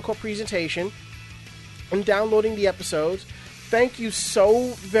to the encore presentation and downloading the episodes, thank you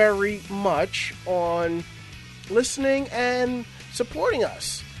so very much on listening and supporting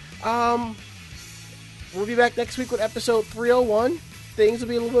us. We'll be back next week with episode 301. Things will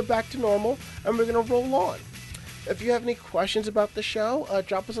be a little bit back to normal, and we're going to roll on. If you have any questions about the show,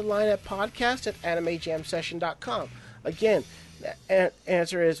 drop us a line at podcast@animejamsession.com. Again, the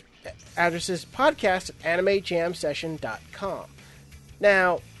address is podcast@animejamsession.com.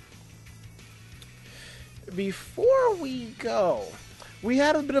 Now, before we go, we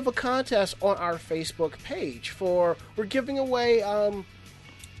had a bit of a contest on our Facebook page we're giving away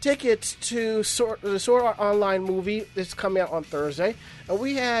tickets to the Sword Art Online movie that's coming out on Thursday,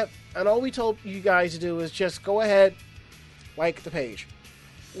 and all we told you guys to do is just go ahead, like the page.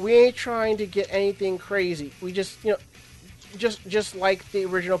 We ain't trying to get anything crazy. We just just like the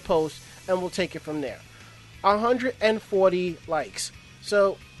original post, and we'll take it from there. 140 likes.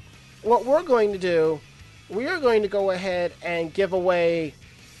 So what we're going to do, we are going to go ahead and give away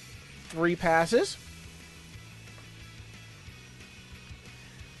 3 passes.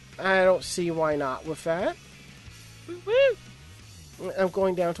 I don't see why not with that. Woo-woo. I'm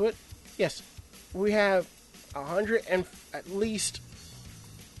going down to it. Yes, we have at least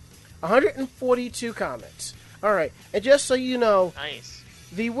 142 comments. All right, and just so you know, Nice.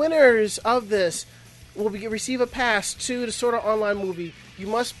 the winners of this will receive a pass to the Sword Art Online movie. You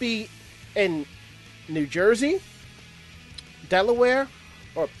must be in New Jersey, Delaware,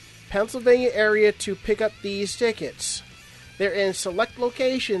 or Pennsylvania area to pick up these tickets. They're in select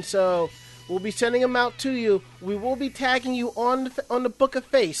locations, so we'll be sending them out to you. We will be tagging you on the Book of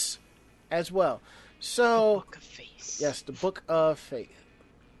Face as well. So, Book of Face. yes, the Book of Faith.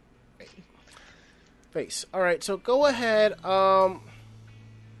 Face. All right, so go ahead, Wild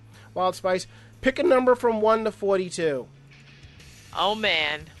Spice. Pick a number from 1 to 42. Oh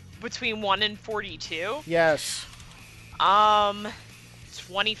man, between 1 and 42. Yes.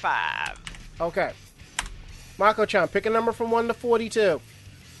 25. Okay. Mako-chan, pick a number from 1 to 42.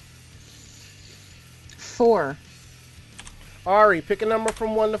 4. Ari, pick a number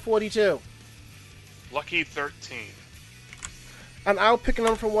from 1 to 42. Lucky 13. And I'll pick a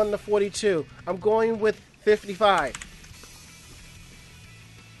number from 1 to 42. I'm going with 55.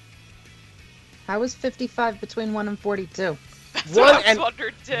 How is 55 between 1 and 42? That's what I was and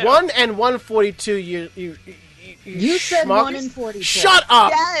wondering too. 1 and 142. You said schmuck. 1 and 42. Shut up.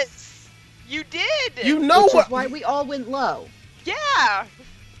 Yes, you did. You know Which what? is why we all went low. Yeah.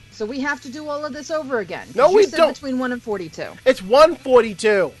 So we have to do all of this over again. 'Cause No, you we said don't. between 1 and 42. It's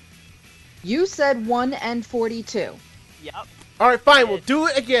 142. You said 1 and 42. Yep. All right, fine. We'll do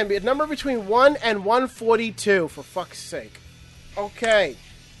it again. Be a number between 1 and 142. For fuck's sake. Okay.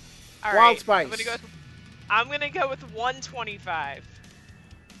 All Wild right. Spice. I'm gonna go with 125.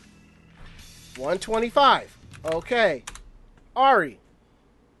 125. Okay. Ari.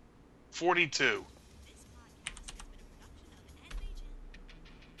 42.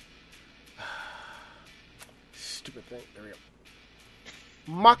 Stupid thing. There we go.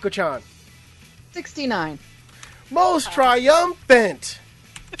 Mako-chan. 69. Most triumphant.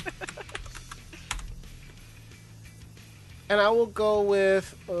 And I will go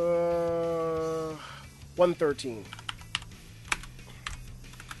with 113.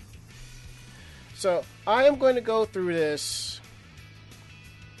 So I am going to go through this.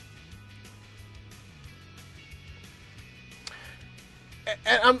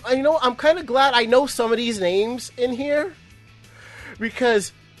 And I'm kind of glad I know some of these names in here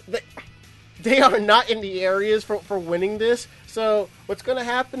because they are not in the areas for winning this. So what's going to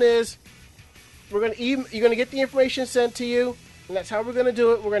happen is you're going to get the information sent to you, and that's how we're going to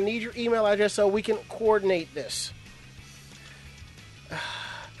do it. We're going to need your email address so we can coordinate this.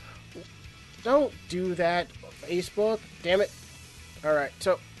 Don't do that, Facebook. Damn it. All right,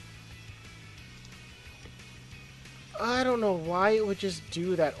 so I don't know why it would just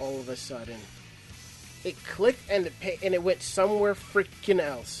do that all of a sudden. It clicked and it went somewhere freaking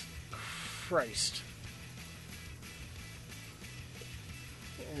else. Christ.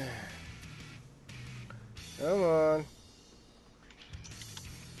 Come on.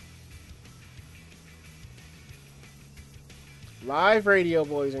 Live radio,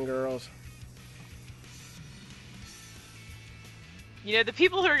 boys and girls. You know, the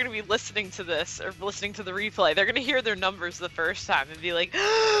people who are going to be listening to this or listening to the replay, they're going to hear their numbers the first time and be like,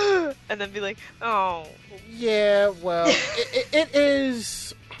 and then be like, oh. Yeah, well, it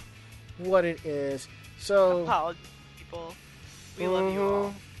is what it is. So Apologies, people. We love you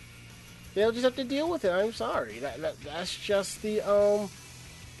all. They'll just have to deal with it. I'm sorry. That's just the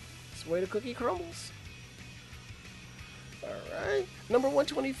it's the way the cookie crumbles. All right, number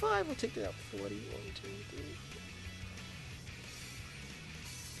 125. We'll take that out. 40. 1, 2,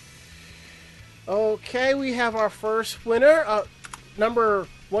 3. Okay, we have our first winner. Number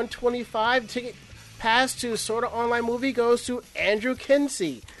 125. Ticket pass to Sword Art Online movie goes to Andrew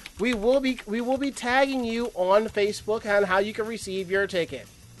Kinsey. We will be tagging you on Facebook on how you can receive your ticket.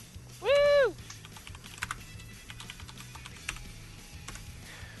 Woo!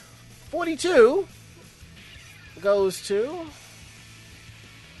 42 goes to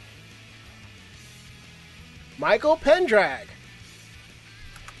Michael Pendrag.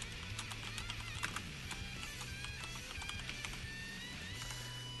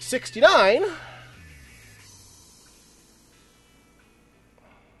 $69.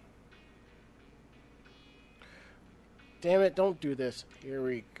 Damn it, don't do this. Here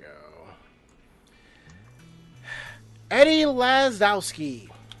we go. Eddie Lazowski.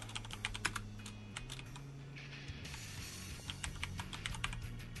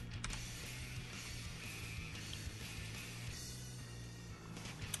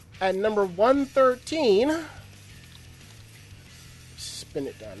 At number 113, spin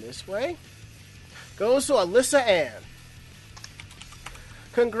it down this way, goes to Alyssa Ann.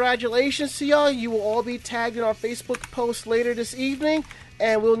 Congratulations to y'all. You will all be tagged in our Facebook post later this evening,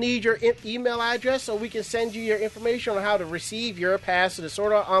 and we'll need your email address so we can send you your information on how to receive your pass to the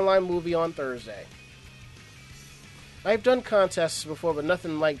Sword Art Online movie on Thursday. I've done contests before, but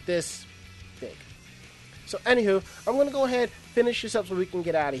nothing like this big. So, anywho, I'm going to go ahead and finish this up so we can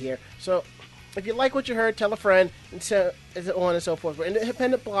get out of here. So, if you like what you heard, tell a friend, and so on and so forth. We're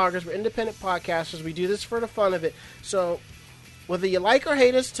independent bloggers. We're independent podcasters. We do this for the fun of it. So, whether you like or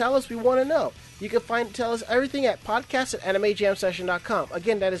hate us, tell us. We want to know. You can tell us everything at podcast@animejamsession.com.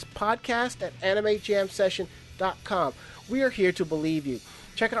 Again, that is podcast@animejamsession.com. We are here to believe you.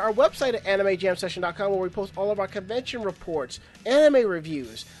 Check out our website at animejamsession.com, where we post all of our convention reports, anime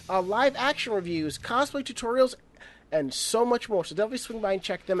reviews, live action reviews, cosplay tutorials, and so much more. So definitely swing by and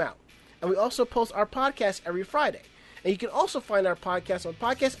check them out. And we also post our podcast every Friday. And you can also find our podcast on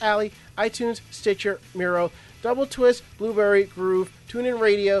Podcast Alley, iTunes, Stitcher, Miro, Double Twist, Blueberry, Groove, TuneIn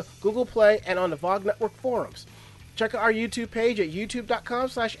Radio, Google Play, and on the VOG Network forums. Check out our YouTube page at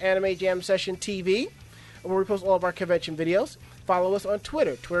youtube.com/AnimeJamSessionTV, where we post all of our convention videos. Follow us on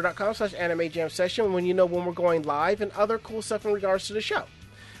Twitter, twitter.com/AnimeJamSession, when you know when we're going live, and other cool stuff in regards to the show.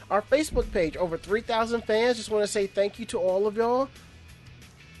 Our Facebook page, over 3,000 fans. Just want to say thank you to all of y'all.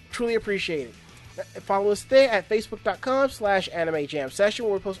 Truly appreciate it. Follow us there at facebook.com/AnimeJamSession,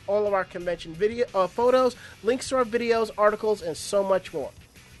 where we post all of our convention video photos, links to our videos, articles, and so much more.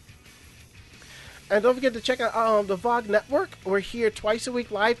 And don't forget to check out the VOG Network. We're here twice a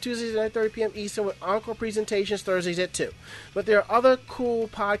week, live Tuesdays at 9:30 p.m. Eastern, with encore presentations Thursdays at 2. But there are other cool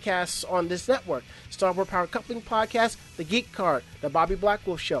podcasts on this network. Star Wars Power Coupling Podcast, The Geek Card, The Bobby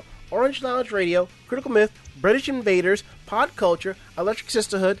Blackwolf Show, Orange Lounge Radio, Critical Myth, British Invaders, Pod Culture, Electric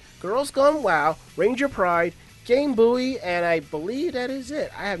Sisterhood, Girls Gone WoW, Ranger Pride, Game Buoy, and I believe that is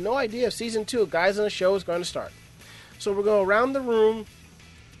it. I have no idea if Season 2 of Guys on the Show is going to start. So we're going around the room.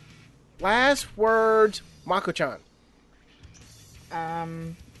 Last words, Mako-chan.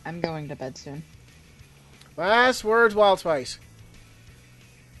 I'm going to bed soon. Last words, Wild Spice.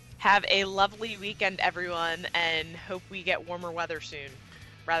 Have a lovely weekend, everyone, and hope we get warmer weather soon,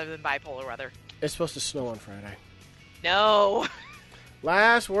 rather than bipolar weather. It's supposed to snow on Friday. No.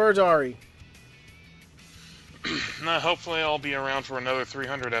 Last words, Ari. No, hopefully I'll be around for another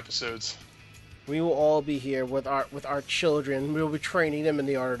 300 episodes. We will all be here with our children. We will be training them in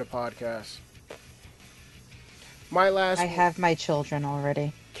the art of the podcast. I have my children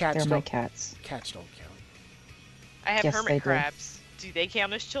already. They're my cats. Cats don't count. I have Yes, they hermit do. crabs. Do they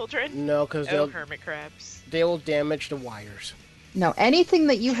count as children? No, because hermit crabs. they will damage the wires. No, anything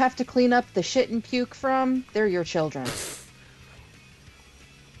that you have to clean up the shit and puke from, they're your children.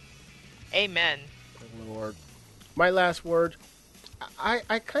 Amen. Good Lord. My last word. I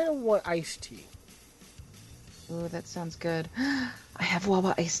kind of want iced tea. Ooh, that sounds good. I have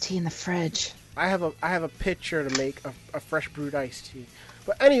Wawa iced tea in the fridge. I have a pitcher to make a fresh brewed iced tea.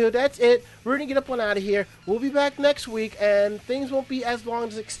 But anywho, that's it. We're gonna get up on out of here. We'll be back next week, and things won't be as long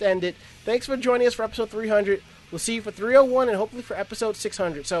as extended. Thanks for joining us for episode 300. We'll see you for 301 and hopefully for episode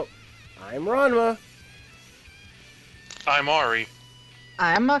 600. So, I'm Ranma. I'm Ari.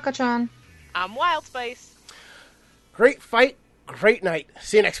 I'm Mako-chan. I'm Wild Spice. Great fight, great night.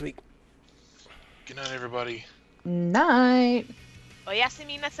 See you next week. Good night, everybody. Night.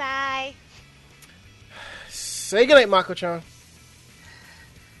 Oyasumi nasai. Say goodnight, Mako-chan.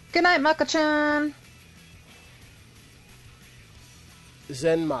 Good night, Mako-chan.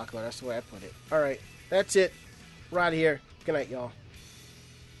 Zen Mako, that's the way I put it. Alright, that's it. We're out of here. Good night, y'all.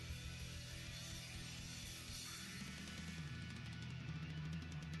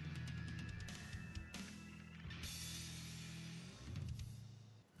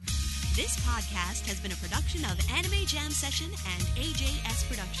 This podcast has been a production of Anime Jam Session and AJS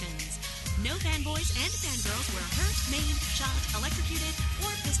Productions. No fanboys and fangirls were hurt, maimed, shot, electrocuted,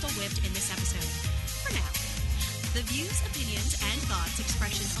 or pistol whipped in this episode. For now. The views, opinions, and thoughts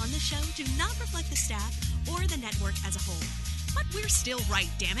expressions on the show do not reflect the staff or the network as a whole. But we're still right,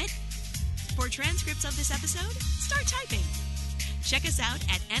 damn it! For transcripts of this episode, start typing. Check us out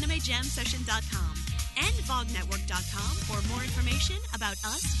at AnimeJamSession.com and VogNetwork.com for more information about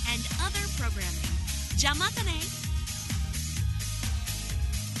us and other programming. Jamatane!